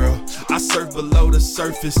own world. I surf below the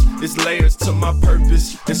surface, it's layers to my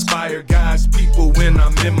purpose. Inspire God's people when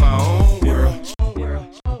I'm in my own world.